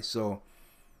high. So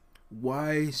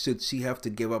why should she have to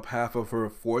give up half of her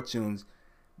fortunes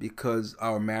because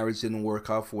our marriage didn't work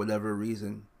out for whatever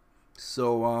reason?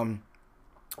 So I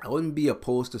wouldn't be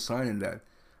opposed to signing that.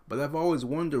 But I've always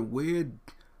wondered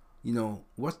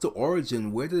what's the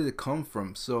origin? Where did it come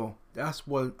from? So that's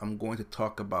what I'm going to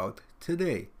talk about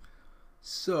today.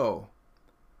 So,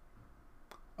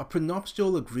 a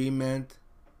prenuptial agreement,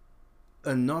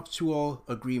 a nuptial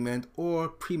agreement, or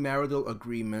premarital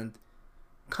agreement,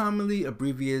 commonly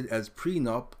abbreviated as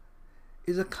prenup,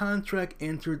 is a contract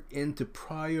entered into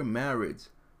prior marriage,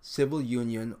 civil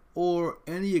union, or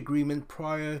any agreement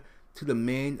prior to the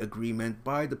main agreement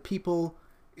by the people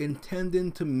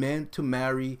intending to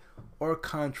marry or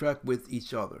contract with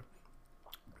each other.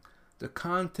 The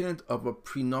content of a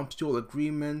prenuptial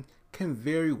agreement can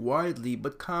vary widely,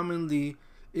 but commonly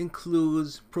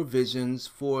includes provisions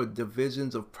for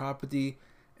divisions of property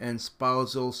and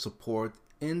spousal support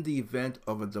in the event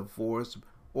of a divorce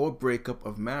or breakup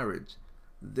of marriage.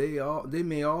 They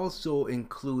may also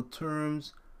include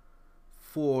terms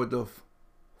for the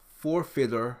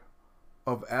forfeiture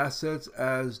of assets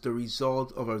as the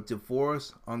result of a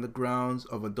divorce on the grounds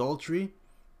of adultery.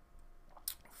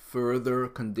 Further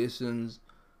conditions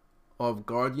of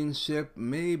guardianship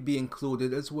may be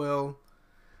included as well.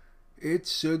 It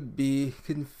should be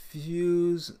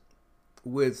confused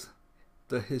with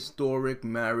the historic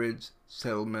marriage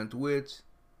settlement,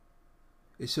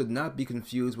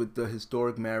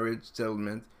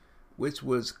 which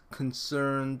was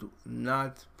concerned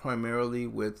not primarily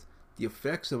with the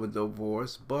effects of a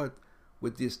divorce, but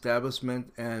with the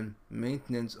establishment and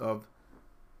maintenance of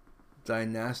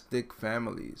dynastic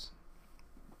families.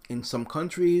 In some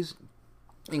countries,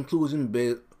 including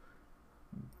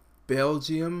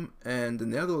Belgium and the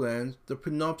Netherlands, the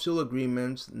prenuptial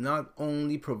agreements not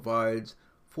only provides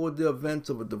for the event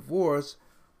of a divorce,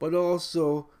 but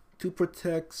also to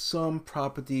protect some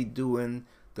property during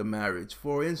the marriage.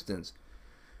 For instance,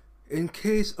 in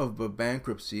case of a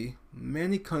bankruptcy,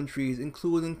 many countries,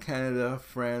 including Canada,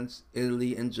 France,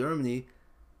 Italy, and Germany,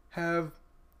 have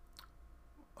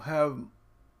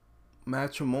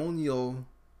matrimonial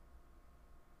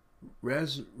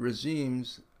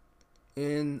regimes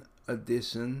in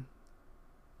addition.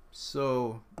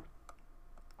 So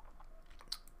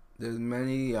there's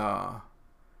many the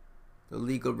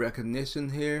legal recognition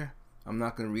here. I'm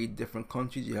not going to read different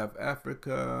countries. You have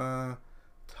Africa,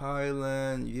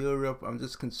 Thailand, Europe. I'm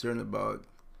just concerned about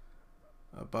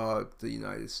the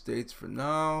United States for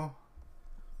now.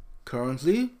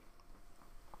 Currently,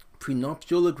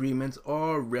 prenuptial agreements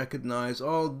are recognized,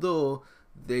 although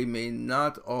they may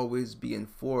not always be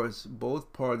enforced.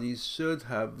 Both parties should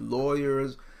have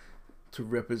lawyers to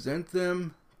represent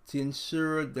them to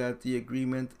ensure that the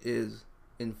agreement is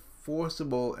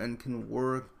enforceable and can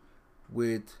work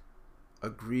with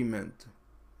agreement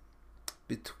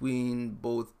between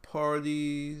both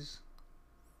parties.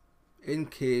 In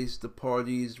case the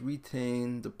parties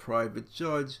retain the private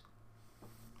judge.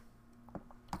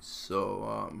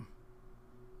 So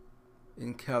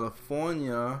in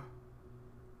California,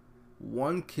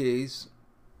 one case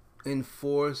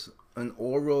enforced an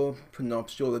oral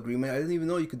prenuptial agreement. I didn't even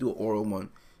know you could do an oral one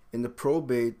in the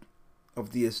probate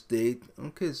of the estate.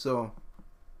 Okay, so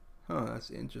that's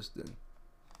interesting.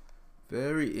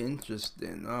 Very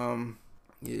interesting.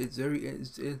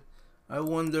 I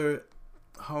wonder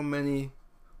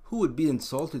who would be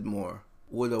insulted more?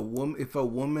 Would a woman, if a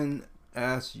woman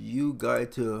asked you guy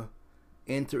to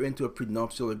enter into a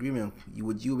prenuptial agreement,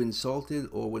 would you be insulted,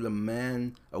 or would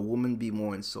a woman be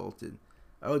more insulted?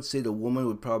 I would say the woman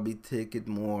would probably take it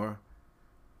much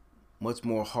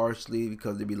more harshly,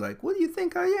 because they'd be like, what do you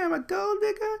think I am, a gold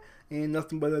digger? Ain't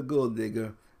nothing but a gold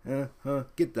digger.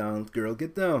 Get down, girl,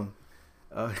 get down.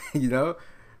 You know?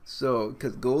 So,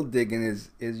 because gold digging is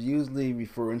usually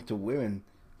referring to women.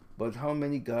 But how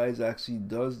many guys actually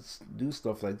do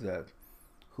stuff like that?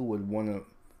 Who would want to...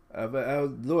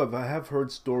 I have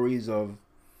heard stories of...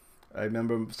 I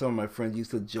remember some of my friends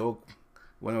used to joke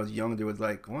when I was young. They was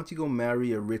like, why don't you go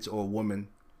marry a rich old woman?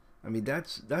 I mean,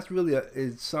 that's really...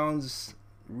 it sounds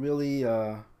really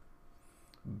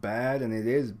bad, and it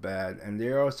is bad. And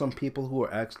there are some people who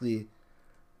are actually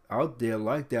out there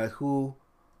like that, who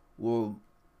will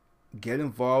get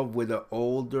involved with an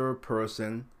older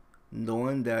person,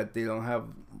 knowing that they don't have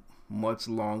much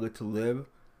longer to live,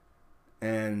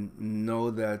 and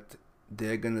know that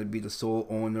they're going to be the sole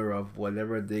owner of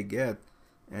whatever they get.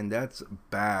 And that's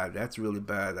bad. That's really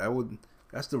bad.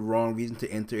 That's the wrong reason to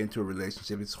enter into a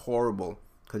relationship. It's horrible,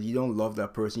 because you don't love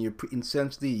that person. You're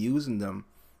essentially using them,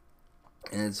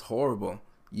 and it's horrible.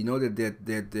 You know that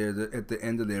they're at the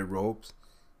end of their ropes,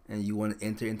 and you want to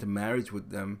enter into marriage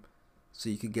with them so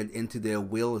you can get into their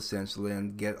will, essentially,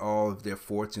 and get all of their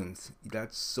fortunes.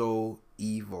 That's so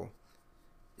evil.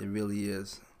 It really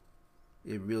is.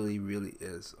 It really, really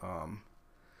is. I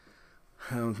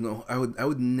don't know. I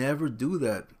would never do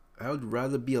that. I would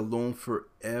rather be alone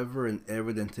forever and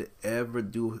ever than to ever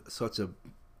do such a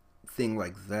thing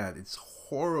like that. It's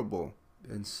horrible.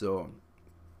 And so,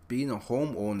 being a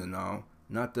homeowner now,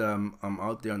 not that I'm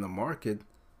out there on the market.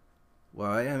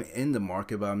 Well, I am in the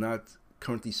market, but I'm not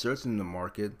currently searching the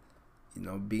market. You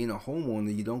know, being a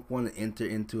homeowner, you don't want to enter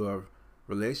into a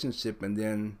relationship, and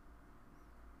then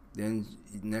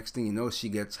next thing you know, she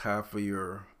gets half of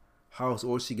your house,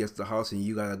 or she gets the house and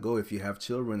you gotta go if you have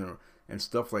children, and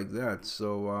stuff like that.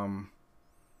 So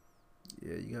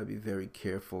yeah, you gotta be very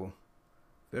careful.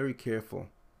 Very careful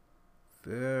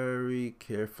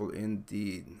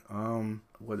indeed.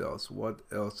 What else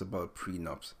about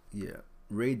prenups? Yeah,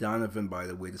 Ray Donovan, by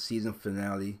the way, the season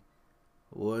finale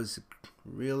was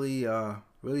really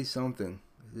something.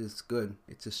 It's good.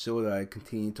 It's a show that I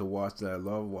continue to watch, that I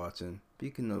love watching.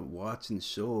 Speaking of watching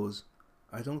shows,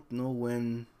 I don't know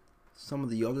when some of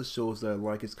the other shows that I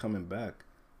like is coming back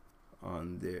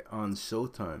on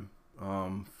Showtime.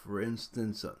 For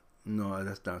instance, no,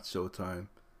 that's not Showtime.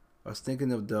 I was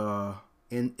thinking of the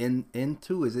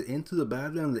is it Into the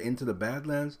Badlands? Into the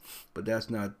Badlands, but that's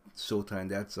not Showtime.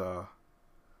 That's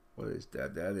what is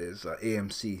that? That is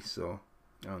AMC. So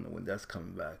I don't know when that's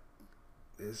coming back.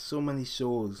 There's so many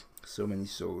shows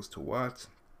to watch.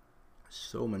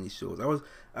 So many shows.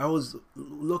 I was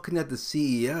looking at the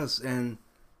CES, and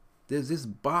there's this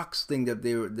box thing that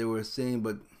they were saying,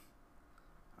 but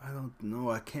I don't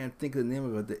know. I can't think of the name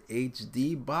of it. The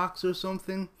HD box or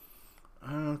something.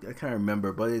 I can't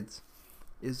remember, but it's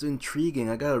intriguing.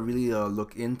 I gotta really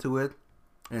look into it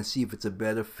and see if it's a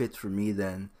better fit for me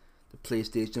than the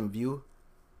PlayStation Vue.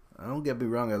 Don't get me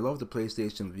wrong, I love the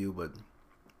PlayStation Vue, but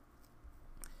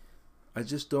I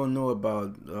just don't know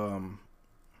about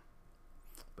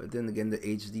but then again, the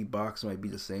HD box might be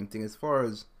the same thing. As far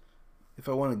as if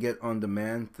I want to get on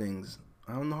demand things,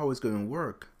 I don't know how it's going to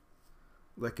work.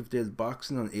 Like if there's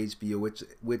boxing on HBO,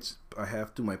 which I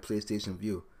have to my PlayStation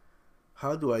Vue,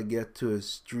 how do I get to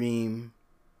stream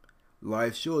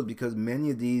live shows? Because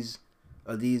many of these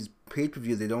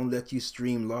pay-per-views, they don't let you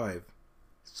stream live.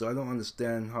 So I don't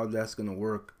understand how that's going to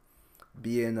work.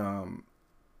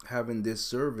 Having this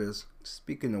service.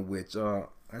 Speaking of which,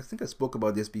 I think I spoke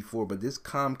about this before, but this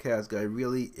Comcast guy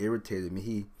really irritated me.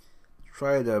 He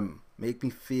tried to make me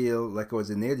feel like I was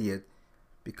an idiot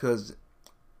because,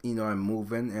 you know, I'm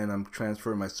moving and I'm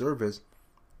transferring my service,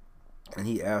 and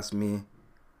he asked me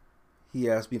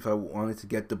if I wanted to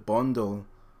get the bundle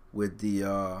with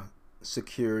the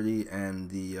security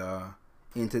and the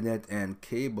internet and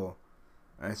cable.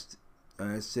 I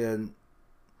said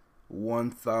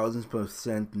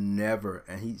 1000% never,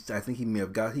 and I think he may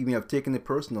have taken it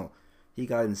personal. He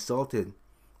got insulted.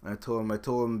 I told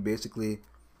him basically,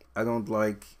 I don't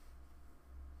like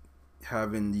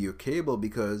having your cable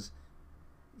because,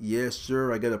 yeah,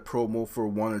 sure, I get a promo for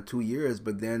 1 or 2 years,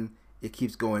 but then it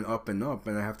keeps going up and up,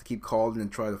 and I have to keep calling and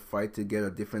try to fight to get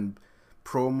a different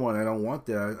promo, and I don't want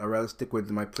that. I'd rather stick with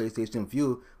my PlayStation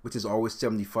Vue, which is always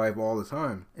 $75 all the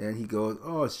time. And he goes,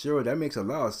 oh, sure, that makes a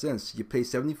lot of sense. You pay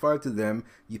 $75 to them,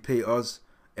 you pay us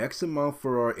X amount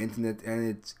for our internet and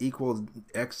it's equal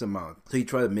X amount. So he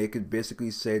tried to make it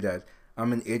basically say that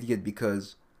I'm an idiot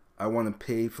because I want to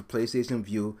pay for PlayStation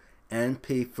Vue and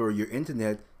pay for your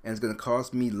internet, and it's going to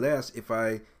cost me less if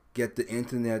I get the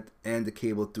internet and the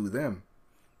cable through them.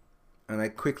 And I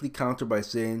quickly counter by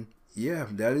saying, yeah,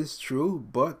 that is true,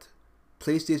 but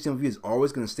PlayStation Vue is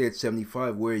always going to stay at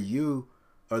 75, where you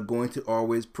are going to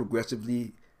always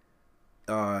progressively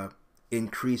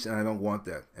increase, and I don't want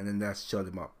that. And then that shut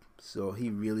him up. So he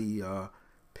really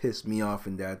pissed me off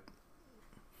in that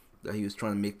he was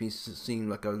trying to make me seem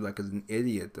like I was like an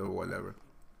idiot or whatever.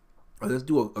 But let's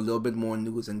do a little bit more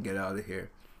news and get out of here,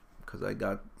 because I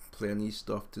got plenty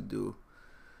stuff to do.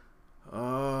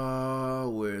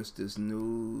 Where's this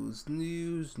news?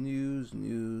 News.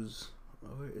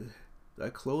 Oh, did I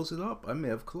close it up? I may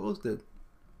have closed it.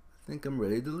 I think I'm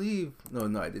ready to leave. No,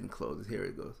 I didn't close it. Here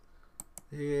it goes.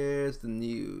 Here's the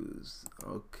news.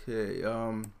 Okay,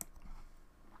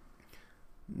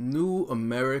 new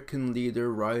American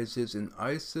leader rises in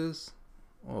ISIS.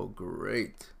 Oh,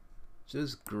 great.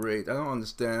 Just great. I don't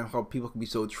understand how people can be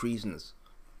so treasonous.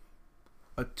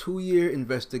 A 2-year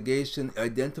investigation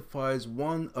identifies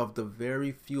one of the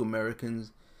very few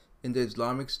Americans in the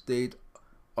Islamic State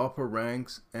upper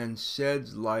ranks and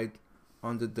sheds light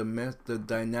on the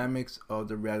dynamics of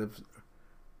the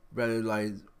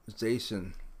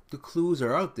radicalization. The clues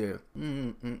are out there.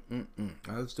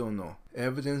 I just don't know.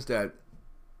 Evidence that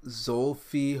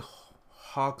Zolfi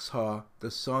Hoxha,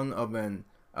 the son of an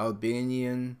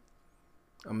Albanian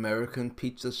American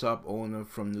pizza shop owner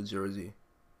from New Jersey.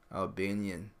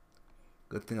 Albanian.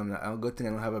 Good thing I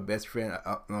don't have a best friend.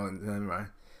 No, never mind.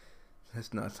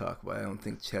 Let's not talk about it. I don't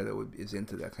think Cheddar is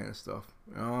into that kind of stuff.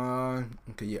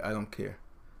 Okay, yeah, I don't care.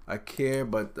 I care,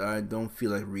 but I don't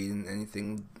feel like reading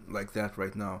anything like that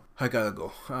right now. I gotta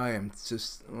go. I am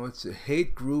just...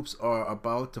 Hate groups are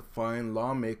about to find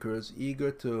lawmakers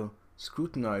eager to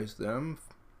scrutinize them.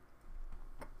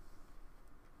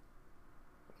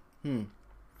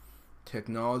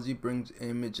 Technology brings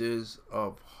images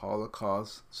of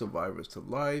Holocaust survivors to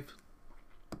life.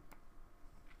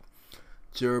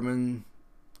 German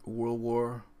World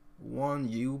War I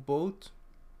U-boat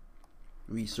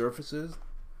resurfaces.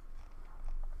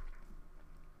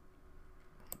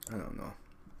 I don't know.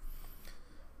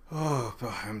 Oh,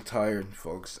 I'm tired,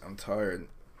 folks. I'm tired.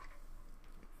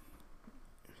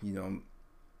 You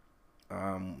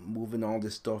know, moving all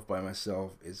this stuff by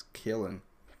myself is killing.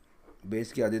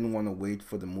 Basically, I didn't want to wait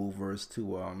for the movers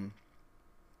to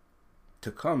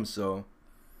come, so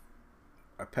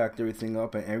I packed everything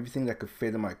up, and everything that could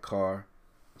fit in my car,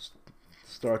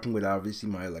 starting with obviously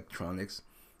my electronics.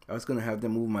 I was gonna have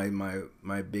them move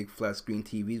my big flat screen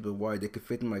TVs, but why? They could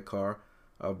fit in my car.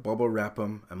 Bubble wrap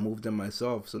them and move them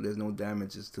myself, so there's no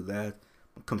damages to that.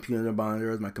 Computer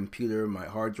monitors, my computer, my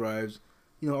hard drives,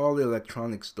 you know, all the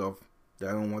electronic stuff that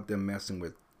I don't want them messing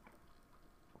with.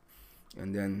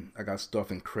 And then I got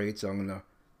stuff in crates that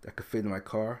could fit in my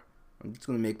car. I'm just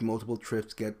gonna make multiple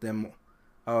trips, get them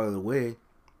out of the way,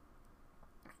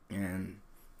 and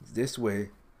this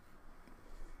way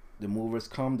the movers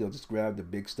come, they'll just grab the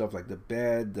big stuff like the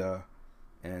bed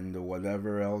and the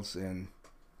whatever else, and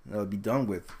that'll be done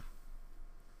with,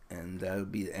 and that'll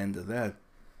be the end of that.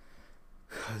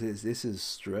 This is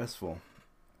stressful.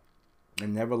 I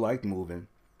never liked moving,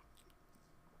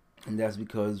 and that's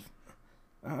because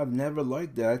I've never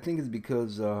liked that. I think it's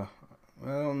because I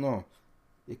don't know.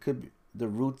 It could be, the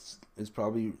roots is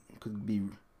probably could be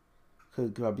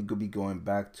going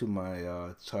back to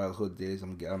my childhood days.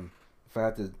 If I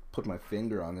had to put my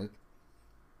finger on it,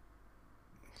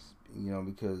 you know,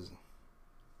 because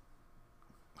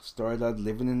I started out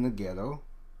living in the ghetto.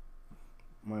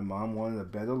 My mom wanted a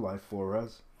better life for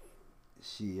us.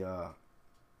 She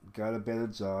got a better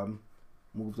job,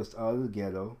 moved us out of the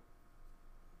ghetto,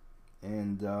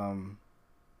 and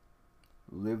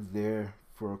lived there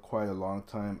for quite a long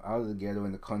time, out of the ghetto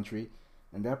in the country.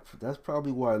 And that's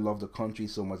probably why I love the country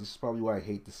so much. This is probably why I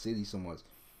hate the city so much.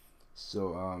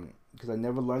 So because I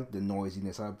never liked the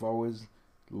noisiness. I've always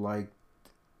liked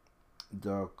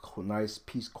the nice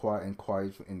peace, quiet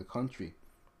in the country.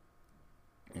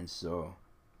 And so,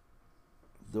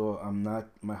 though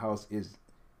my house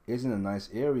isn't a nice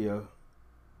area,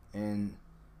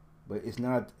 but it's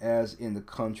not as in the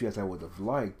country as I would have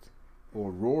liked,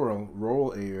 or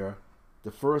rural area.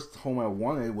 The first home I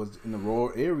wanted was in the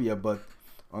rural area, but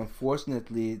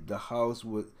unfortunately the house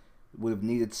would have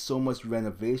needed so much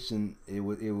renovation. It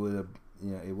would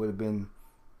have been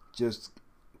just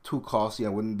too costly. I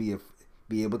wouldn't be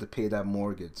able to pay that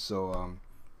mortgage. So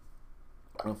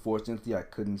unfortunately I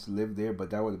couldn't live there, but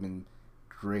that would have been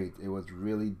great. It was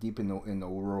really deep in the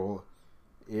rural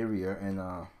area, and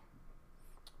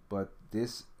but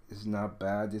this is not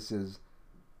bad. This is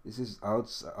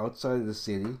outside of the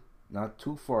city, not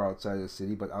too far outside of the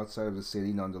city, but outside of the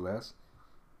city nonetheless.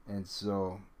 And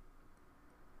so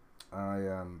I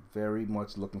am very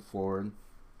much looking forward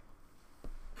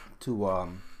to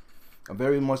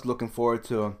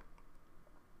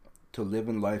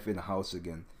living life in a house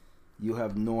again. You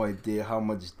have no idea how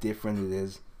much different it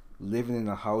is living in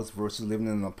a house versus living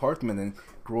in an apartment. And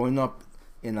growing up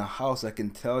in a house, I can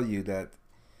tell you that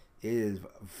it is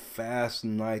vast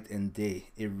night and day.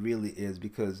 It really is,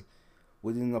 because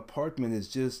within an apartment it's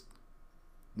just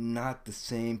not the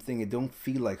same thing. It don't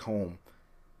feel like home.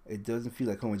 It doesn't feel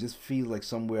like home. It just feels like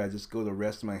somewhere I just go to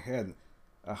rest my head.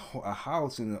 A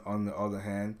house, on the other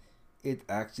hand, it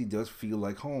actually does feel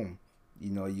like home. You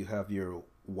know, you have your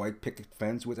white picket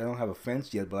fence, which I don't have a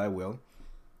fence yet, but I will.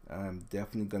 I'm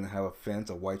definitely gonna have a fence,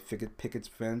 a white picket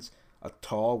fence, a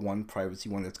tall one, privacy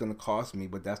one. It's gonna cost me,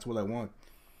 but that's what I want.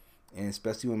 And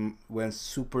especially when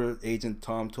Super Agent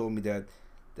Tom told me that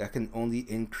can only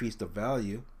increase the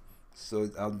value, so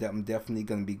I'm definitely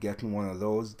gonna be getting one of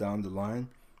those down the line.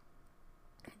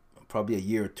 Probably a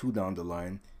year or two down the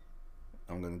line,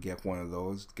 I'm gonna get one of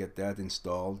those, get that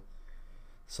installed,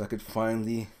 so I could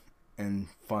finally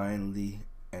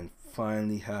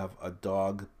have a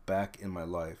dog back in my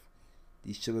life.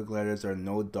 These sugar gliders are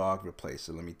no dog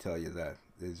replacer, let me tell you that.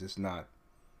 They're just not.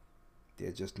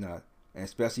 And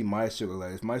especially my sugar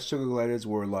gliders. My sugar gliders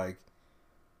were like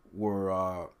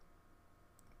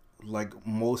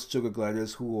most sugar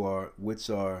gliders which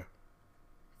are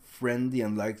friendly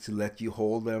and like to let you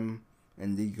hold them,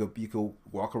 and you could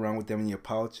walk around with them in your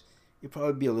pouch. It'd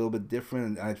probably be a little bit different,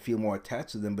 and I'd feel more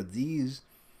attached to them. But these,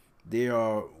 they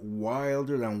are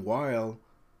wilder than wild,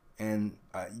 and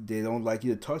they don't like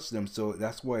you to touch them. So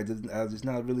that's why it's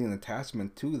not really an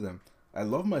attachment to them. I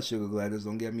love my sugar gliders,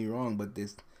 don't get me wrong, but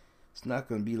it's not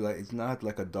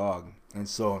like a dog. And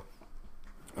so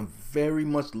I'm very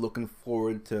much looking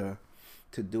forward to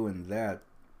doing that.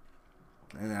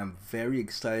 And I'm very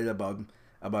excited about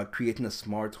creating a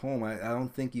smart home. I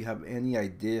don't think you have any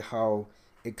idea how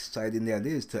exciting that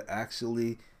is, to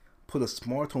actually put a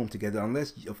smart home together,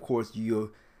 unless of course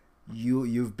you've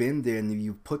been there and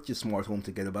you've put your smart home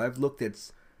together. But I've looked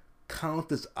at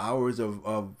countless hours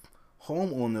of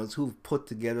homeowners who've put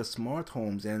together smart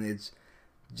homes, and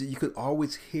you could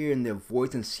always hear in their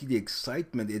voice and see the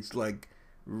excitement. It's like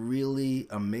really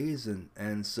amazing.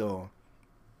 And so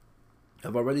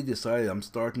I've already decided I'm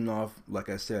starting off, like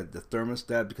I said, the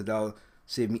thermostat, because that'll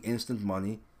save me instant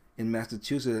money. In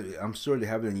Massachusetts, I'm sure they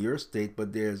have it in your state,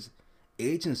 but there's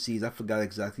agencies, I forgot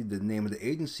exactly the name of the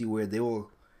agency, where they will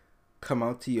come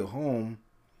out to your home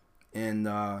and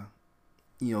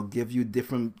give you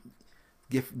different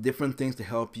things to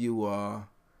help you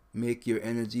make your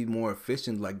energy more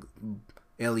efficient, like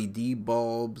LED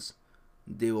bulbs.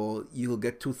 You'll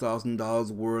get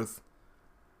 $2,000 worth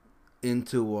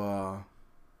into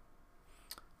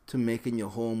to making your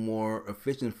home more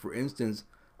efficient. For instance,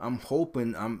 I'm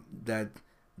hoping that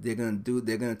they're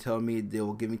gonna tell me they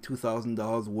will give me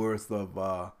 $2,000 worth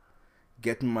of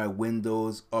getting my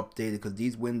windows updated, because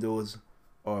these windows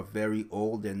are very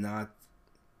old. They're not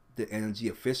the energy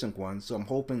efficient ones. So I'm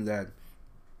hoping that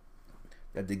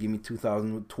they give me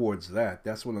 $2,000 towards that.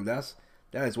 That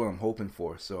is what I'm hoping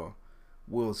for. So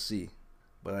we'll see.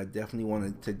 But I definitely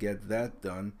wanted to get that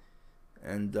done,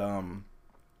 and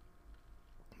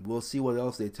we'll see what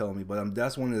else they tell me. But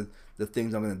that's one of the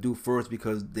things I'm gonna do first,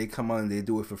 because they come out and they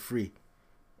do it for free,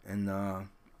 and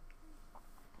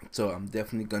so I'm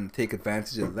definitely gonna take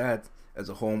advantage of that as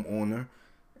a homeowner,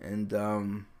 and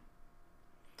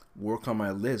work on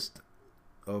my list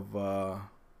of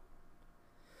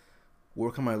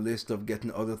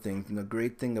getting other things. And the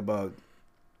great thing about,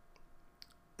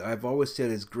 I've always said,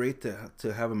 it's great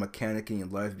to have a mechanic in your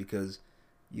life, because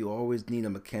you always need a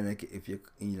mechanic.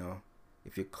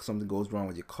 If something goes wrong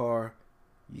with your car,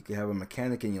 you can have a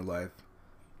mechanic in your life.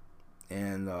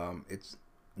 And it's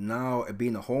now,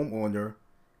 being a homeowner,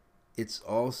 it's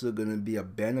also going to be a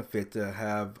benefit to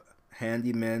have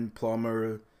handymen,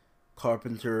 plumber,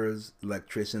 carpenters,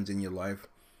 electricians in your life.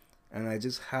 And I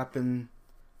just happen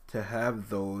to have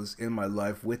those in my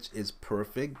life, which is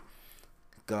perfect.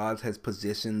 God has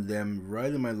positioned them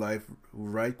right in my life,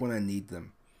 right when I need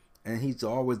them. And he's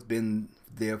always been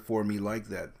there for me like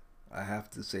that. I have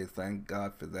to say thank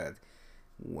God for that.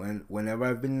 Whenever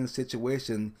I've been in a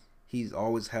situation, he's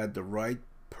always had the right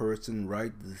person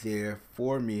right there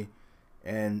for me.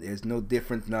 And it's no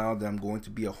different now that I'm going to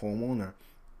be a homeowner,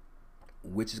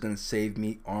 which is going to save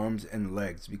me arms and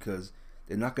legs, because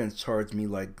they're not gonna charge me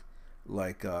like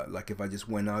if I just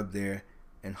went out there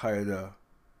and hired a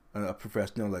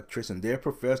professional electrician. They're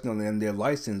professional and they're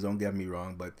licensed, don't get me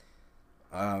wrong, but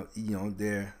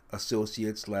they're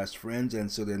associates / friends, and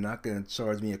so they're not gonna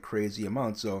charge me a crazy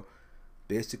amount. So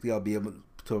basically I'll be able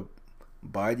to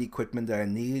buy the equipment that I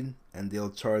need, and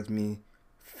they'll charge me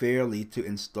fairly to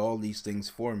install these things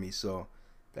for me. So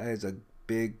that is a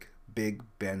big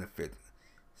benefit.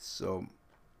 So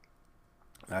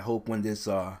I hope when they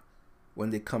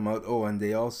come out, and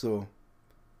they also,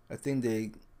 I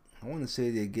want to say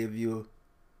they give you,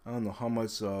 I don't know how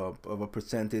much of a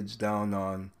percentage down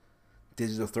on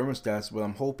digital thermostats, but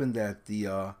I'm hoping that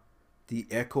the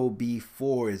Echo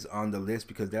B4 is on the list,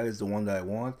 because that is the one that I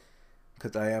want,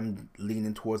 because I am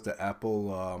leaning towards the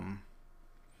Apple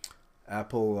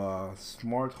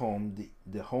smart home,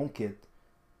 the HomeKit.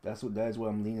 That is what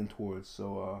I'm leaning towards.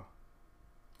 So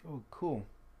cool.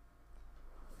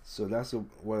 So that's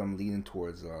what I'm leaning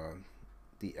towards,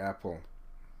 the Apple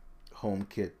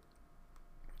HomeKit.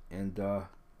 And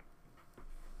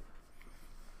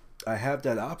I have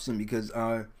that option because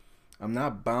I'm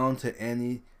not bound to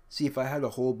any. See, if I had a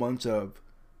whole bunch of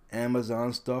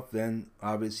Amazon stuff, then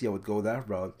obviously I would go that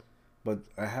route. But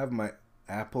I have my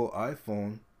Apple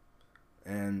iPhone,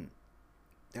 and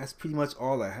that's pretty much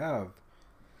all I have.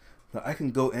 Now I can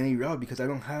go any route because I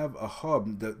don't have a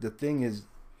hub. The thing is,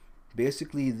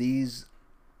 basically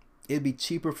it'd be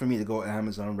cheaper for me to go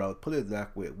Amazon route. Put it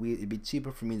that way. It'd be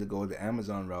cheaper for me to go the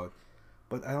Amazon route,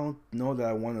 but I don't know that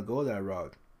I want to go that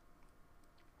route.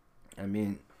 I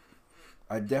mean,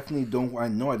 I definitely don't. I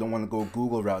know I don't want to go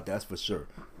Google route. That's for sure.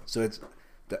 So it's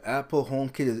the Apple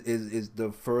HomeKit is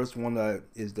the first one that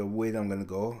is the way that I'm gonna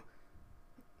go,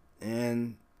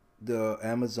 and the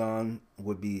Amazon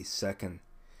would be second.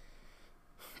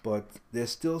 But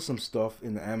there's still some stuff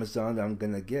in the Amazon that I'm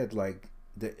gonna get, like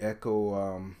the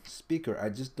Echo speaker. I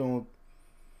just don't.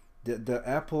 The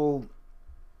Apple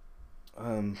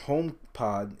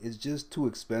HomePod is just too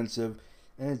expensive,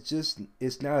 and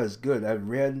it's not as good. I've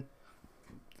read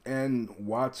and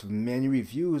watched many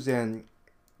reviews, and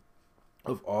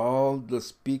of all the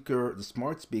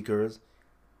smart speakers,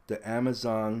 the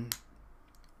Amazon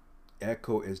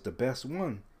Echo is the best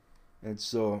one, and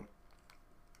so.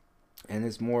 And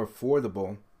it's more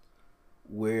affordable,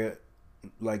 where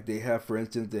like they have, for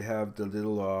instance, they have the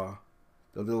little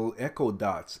Echo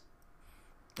Dots,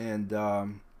 and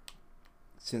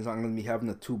since I'm gonna be having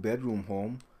a 2-bedroom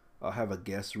home, I'll have a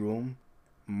guest room,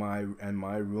 my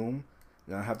room,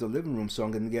 and I have the living room. So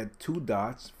I'm gonna get 2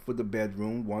 dots for the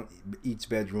bedroom, one each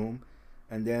bedroom,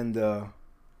 and then the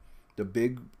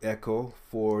big Echo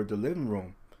for the living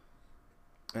room.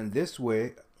 And this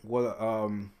way,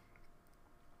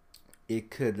 it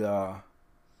could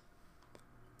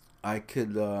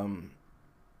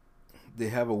they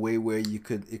have a way where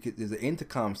there's an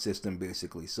intercom system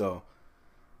basically. So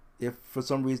if for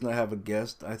some reason I have a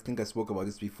guest, I think I spoke about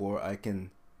this before, I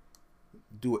can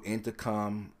do an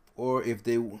intercom, or if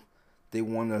they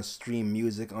want to stream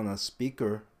music on a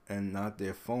speaker and not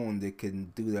their phone, they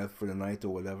can do that for the night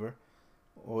or whatever.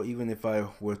 Or even if I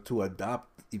were to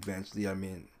adopt eventually, I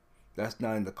mean, that's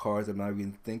not in the cards. I'm not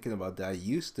even thinking about that. I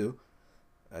used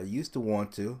to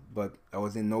want to, but I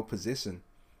was in no position.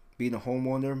 Being a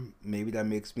homeowner, maybe that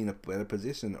makes me in a better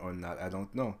position or not. I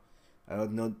don't know.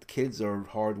 Kids are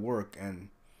hard work and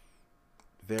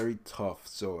very tough.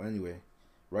 So anyway,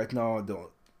 right now the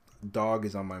dog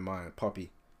is on my mind,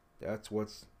 puppy. That's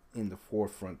what's in the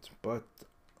forefront. But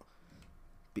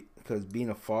because being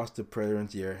a foster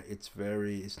parent here, it's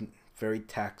very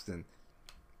taxing.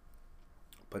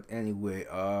 But anyway,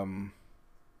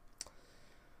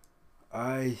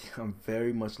 I am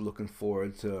very much looking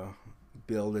forward to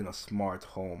building a smart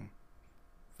home.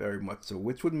 Very much so,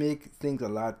 which would make things a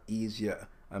lot easier,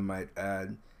 I might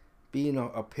add, being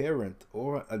a parent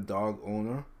or a dog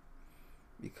owner,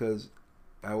 because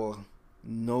I will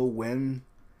know when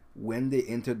they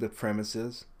enter the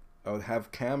premises. I would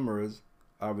have cameras,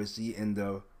 obviously, in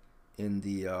the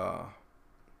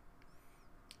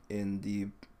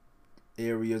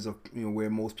areas of where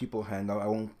most people hang out. I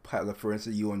won't have, for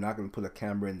instance, you are not going to put a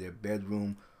camera in their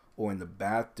bedroom or in the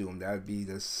bathroom. That'd be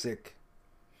just sick.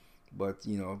 But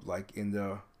like in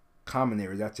the common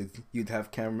area, that's it. I'd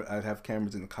have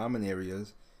cameras in the common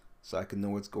areas, so I can know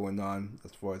what's going on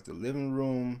as far as the living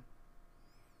room,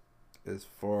 as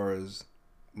far as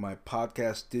my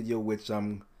podcast studio, which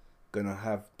I'm gonna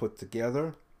have put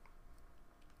together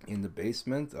in the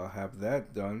basement. I'll have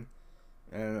that done,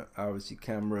 and obviously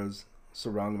cameras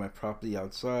surrounding my property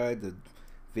outside, the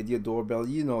video doorbell.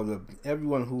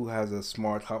 Everyone who has a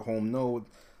smart home knows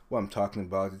what I'm talking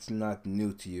about. It's not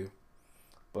new to you.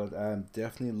 but I'm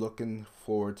definitely looking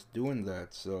forward to doing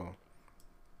that. So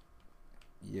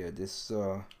yeah, this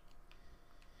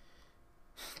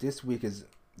week is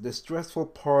the stressful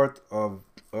part of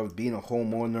being a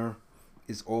homeowner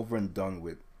is over and done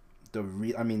with. The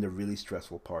really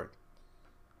stressful part.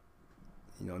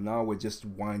 Now we're just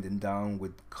winding down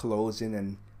with closing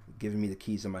and giving me the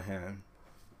keys in my hand.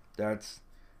 That's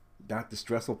not the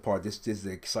stressful part. This is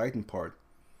the exciting part.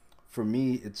 For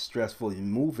me, it's stressful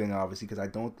in moving, obviously, because I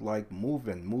don't like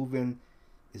moving. Moving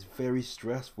is very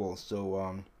stressful.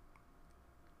 So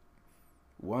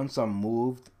once I'm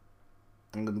moved,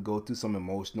 I'm gonna go through some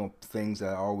emotional things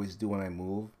that I always do when I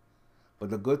move. But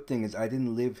the good thing is I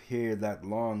didn't live here that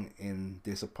long in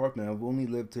this apartment. I've only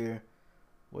lived here,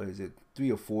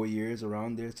 3 or 4 years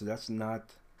around there. So that's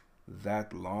not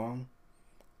that long.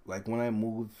 Like when I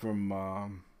moved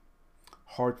from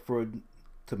Hartford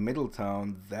to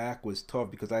Middletown, that was tough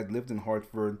because I'd lived in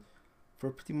Hartford for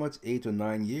pretty much 8 or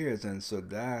 9 years, and so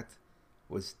that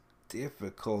was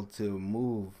difficult to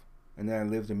move. And then I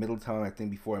lived in Middletown, I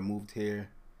think, before I moved here.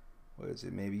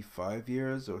 Maybe 5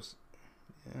 years or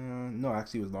no,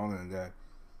 actually it was longer than that.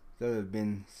 That would have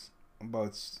been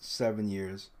about 7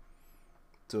 years.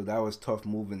 So that was tough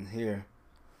moving here.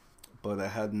 But I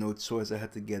had no choice. I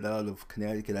had to get out of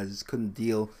Connecticut. I just couldn't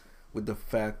deal with the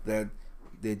fact that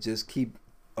they just keep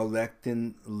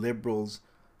electing liberals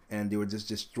and they were just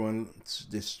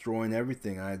destroying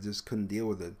everything. I just couldn't deal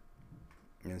with it.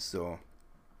 And so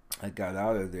I got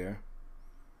out of there.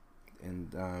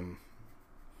 And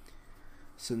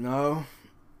so now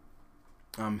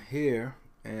I'm here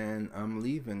and I'm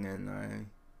leaving, and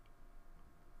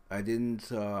I didn't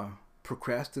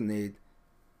procrastinate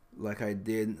like I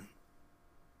did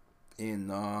in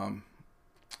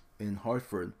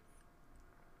Hartford.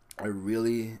 I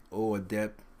really owe a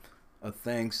debt of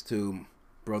thanks to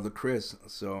Brother Chris.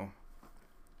 So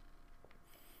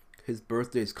his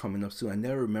birthday is coming up soon. I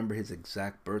never remember his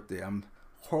exact birthday. I'm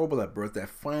horrible at birthday. I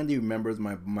finally remembered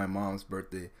my mom's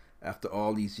birthday. After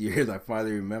all these years, I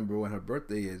finally remember when her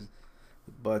birthday is.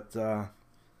 But I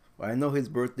know his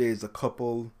birthday is a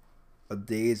couple of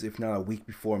days, if not a week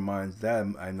before mine. That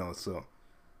I know. So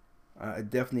I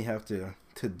definitely have to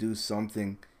do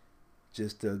something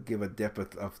just to give a debt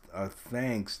of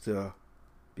thanks to,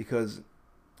 because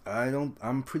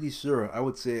I'm pretty sure, I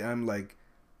would say I'm like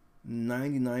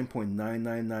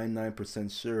 99.9999%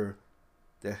 sure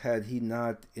that had he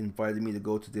not invited me to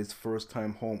go to this first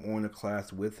time homeowner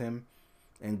class with him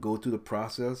and go through the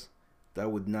process,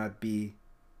 that would not be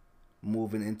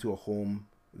moving into a home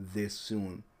this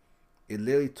soon. It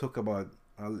literally took about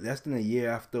less than a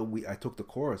year after I took the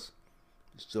course.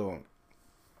 So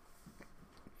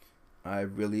I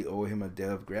really owe him a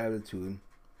debt of gratitude.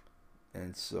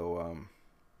 And so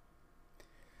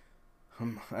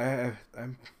I'm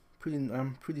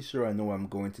pretty sure I know what I'm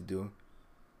going to do.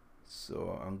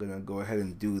 So I'm gonna go ahead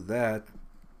and do that.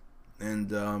 And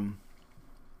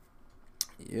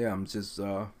yeah, I'm just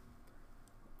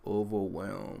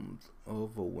overwhelmed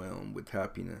with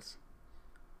happiness.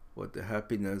 But the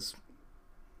happiness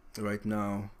right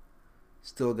now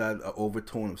still got an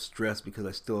overtone of stress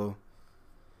because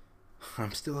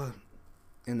I'm still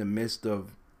in the midst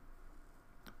of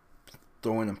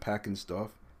throwing and packing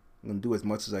stuff. I'm gonna do as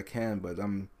much as I can, but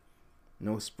I'm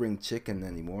no spring chicken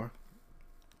anymore.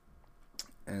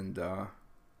 And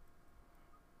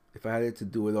if I had to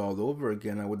do it all over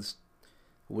again, I would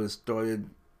have started,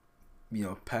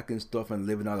 packing stuff and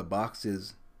living out of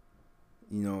boxes,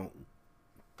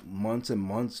 months and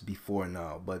months before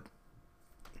now. But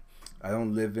I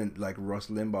don't live in, like Rush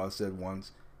Limbaugh said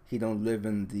once, he don't live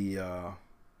in he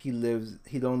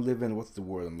don't live in, what's the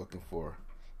word I'm looking for?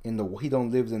 He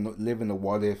don't live in the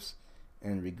what ifs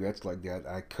and regrets like that.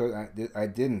 I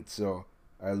didn't, so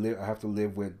I have to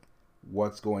live with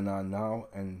what's going on now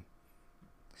and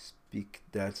speak.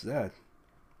 That's that.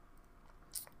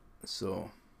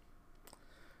 So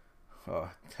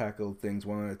tackle things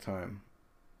one at a time.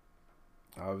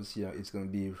 Obviously it's gonna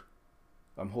be,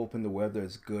 I'm hoping the weather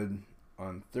is good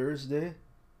on Thursday,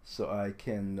 so I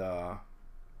can I'm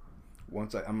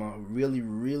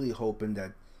really hoping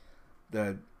that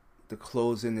the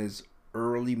closing is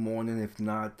early morning, if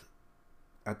not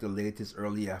at the latest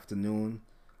early afternoon,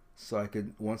 so I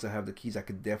could, once I have the keys, I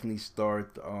could definitely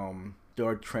start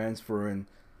transferring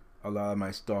a lot of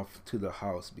my stuff to the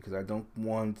house, because I don't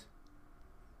want,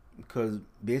 because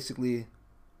basically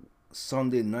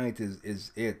Sunday night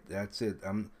is it. That's it.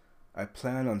 I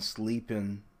plan on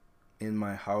sleeping in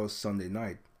my house Sunday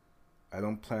night. I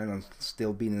don't plan on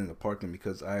still being in an apartment,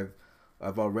 because I've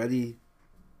already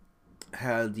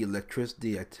had the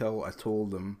electricity. I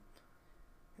told them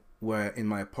where in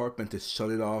my apartment to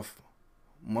shut it off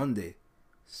Monday.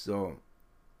 So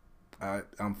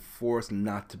I'm forced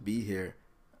not to be here,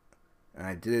 and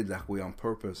I did it that way on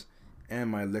purpose. And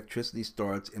my electricity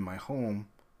starts in my home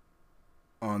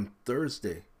on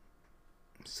Thursday,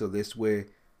 so this way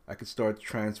I could start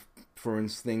transferring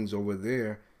things over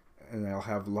there, and I'll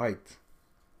have light.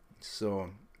 So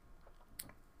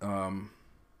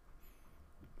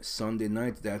Sunday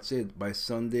night, that's it. By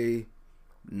Sunday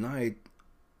night,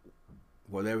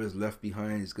 whatever's left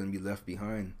behind is going to be left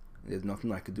behind. There's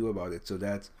nothing I could do about it. So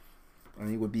it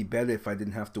would be better if I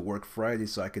didn't have to work Friday,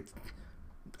 so I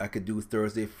could do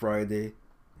Thursday, Friday,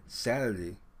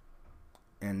 Saturday,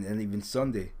 and then even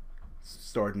Sunday,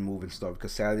 starting moving stuff,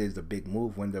 because Saturday is the big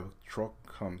move when the truck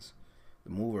comes,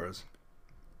 the movers.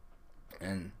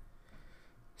 And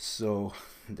so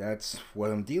that's what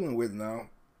I'm dealing with now.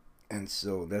 And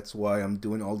so that's why I'm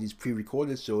doing all these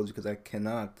pre-recorded shows, because I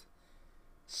cannot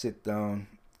sit down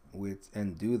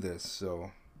and do this.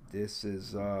 So this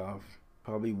is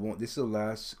this is the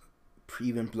last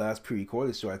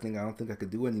pre-recorded show. I don't think I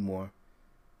could do anymore.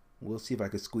 We'll see if I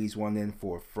could squeeze one in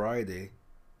for Friday,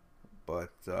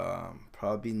 but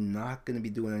probably not gonna be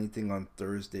doing anything on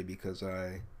Thursday, because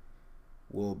I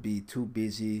will be too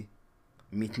busy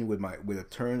meeting with my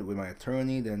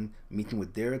attorney, then meeting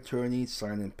with their attorney,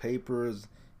 signing papers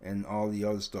and all the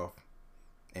other stuff.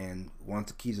 And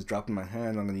once the keys is dropped in my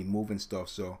hand, I'm gonna be moving stuff.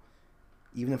 So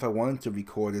even if I wanted to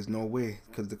record, there's no way,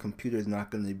 because the computer is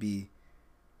not gonna be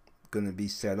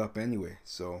set up anyway.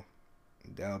 So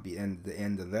that'll be the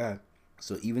end of that.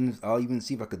 So I'll even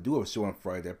see if I could do a show on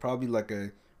Friday. Probably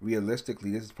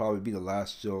realistically, this is probably be the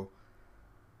last show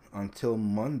until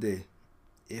Monday,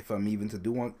 if I'm even to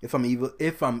do one. If I'm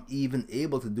even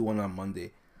able to do one on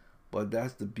Monday. But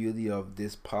that's the beauty of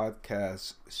this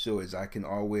podcast show, is I can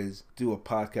always do a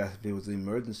podcast if it was an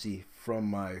emergency from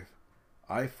my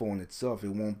iPhone itself. It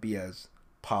won't be as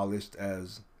polished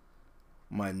as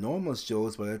my normal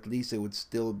shows, but at least it would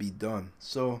still be done.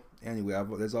 So anyway,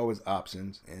 there's always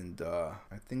options, and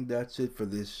I think that's it for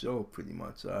this show pretty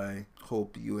much. I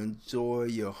hope you enjoy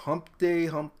your hump day,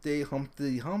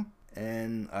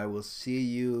 and I will see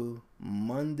you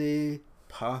Monday,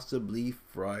 possibly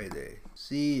Friday.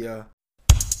 See ya.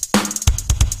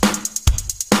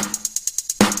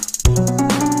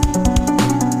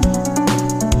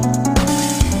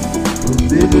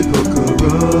 Political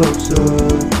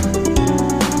corruption,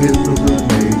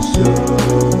 misinformation.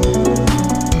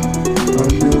 A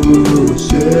new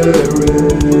sheriff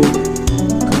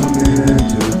coming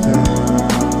to town.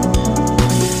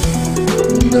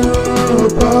 No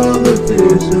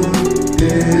politician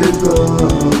is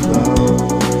allowed.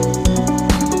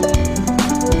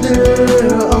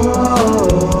 They're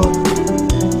all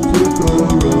too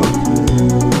corrupted.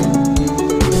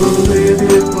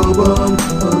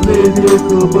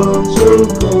 Political bomb, so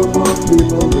come on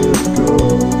people, let's go.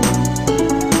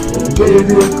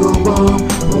 Political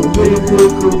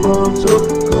bomb, so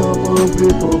come on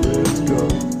people, let's go.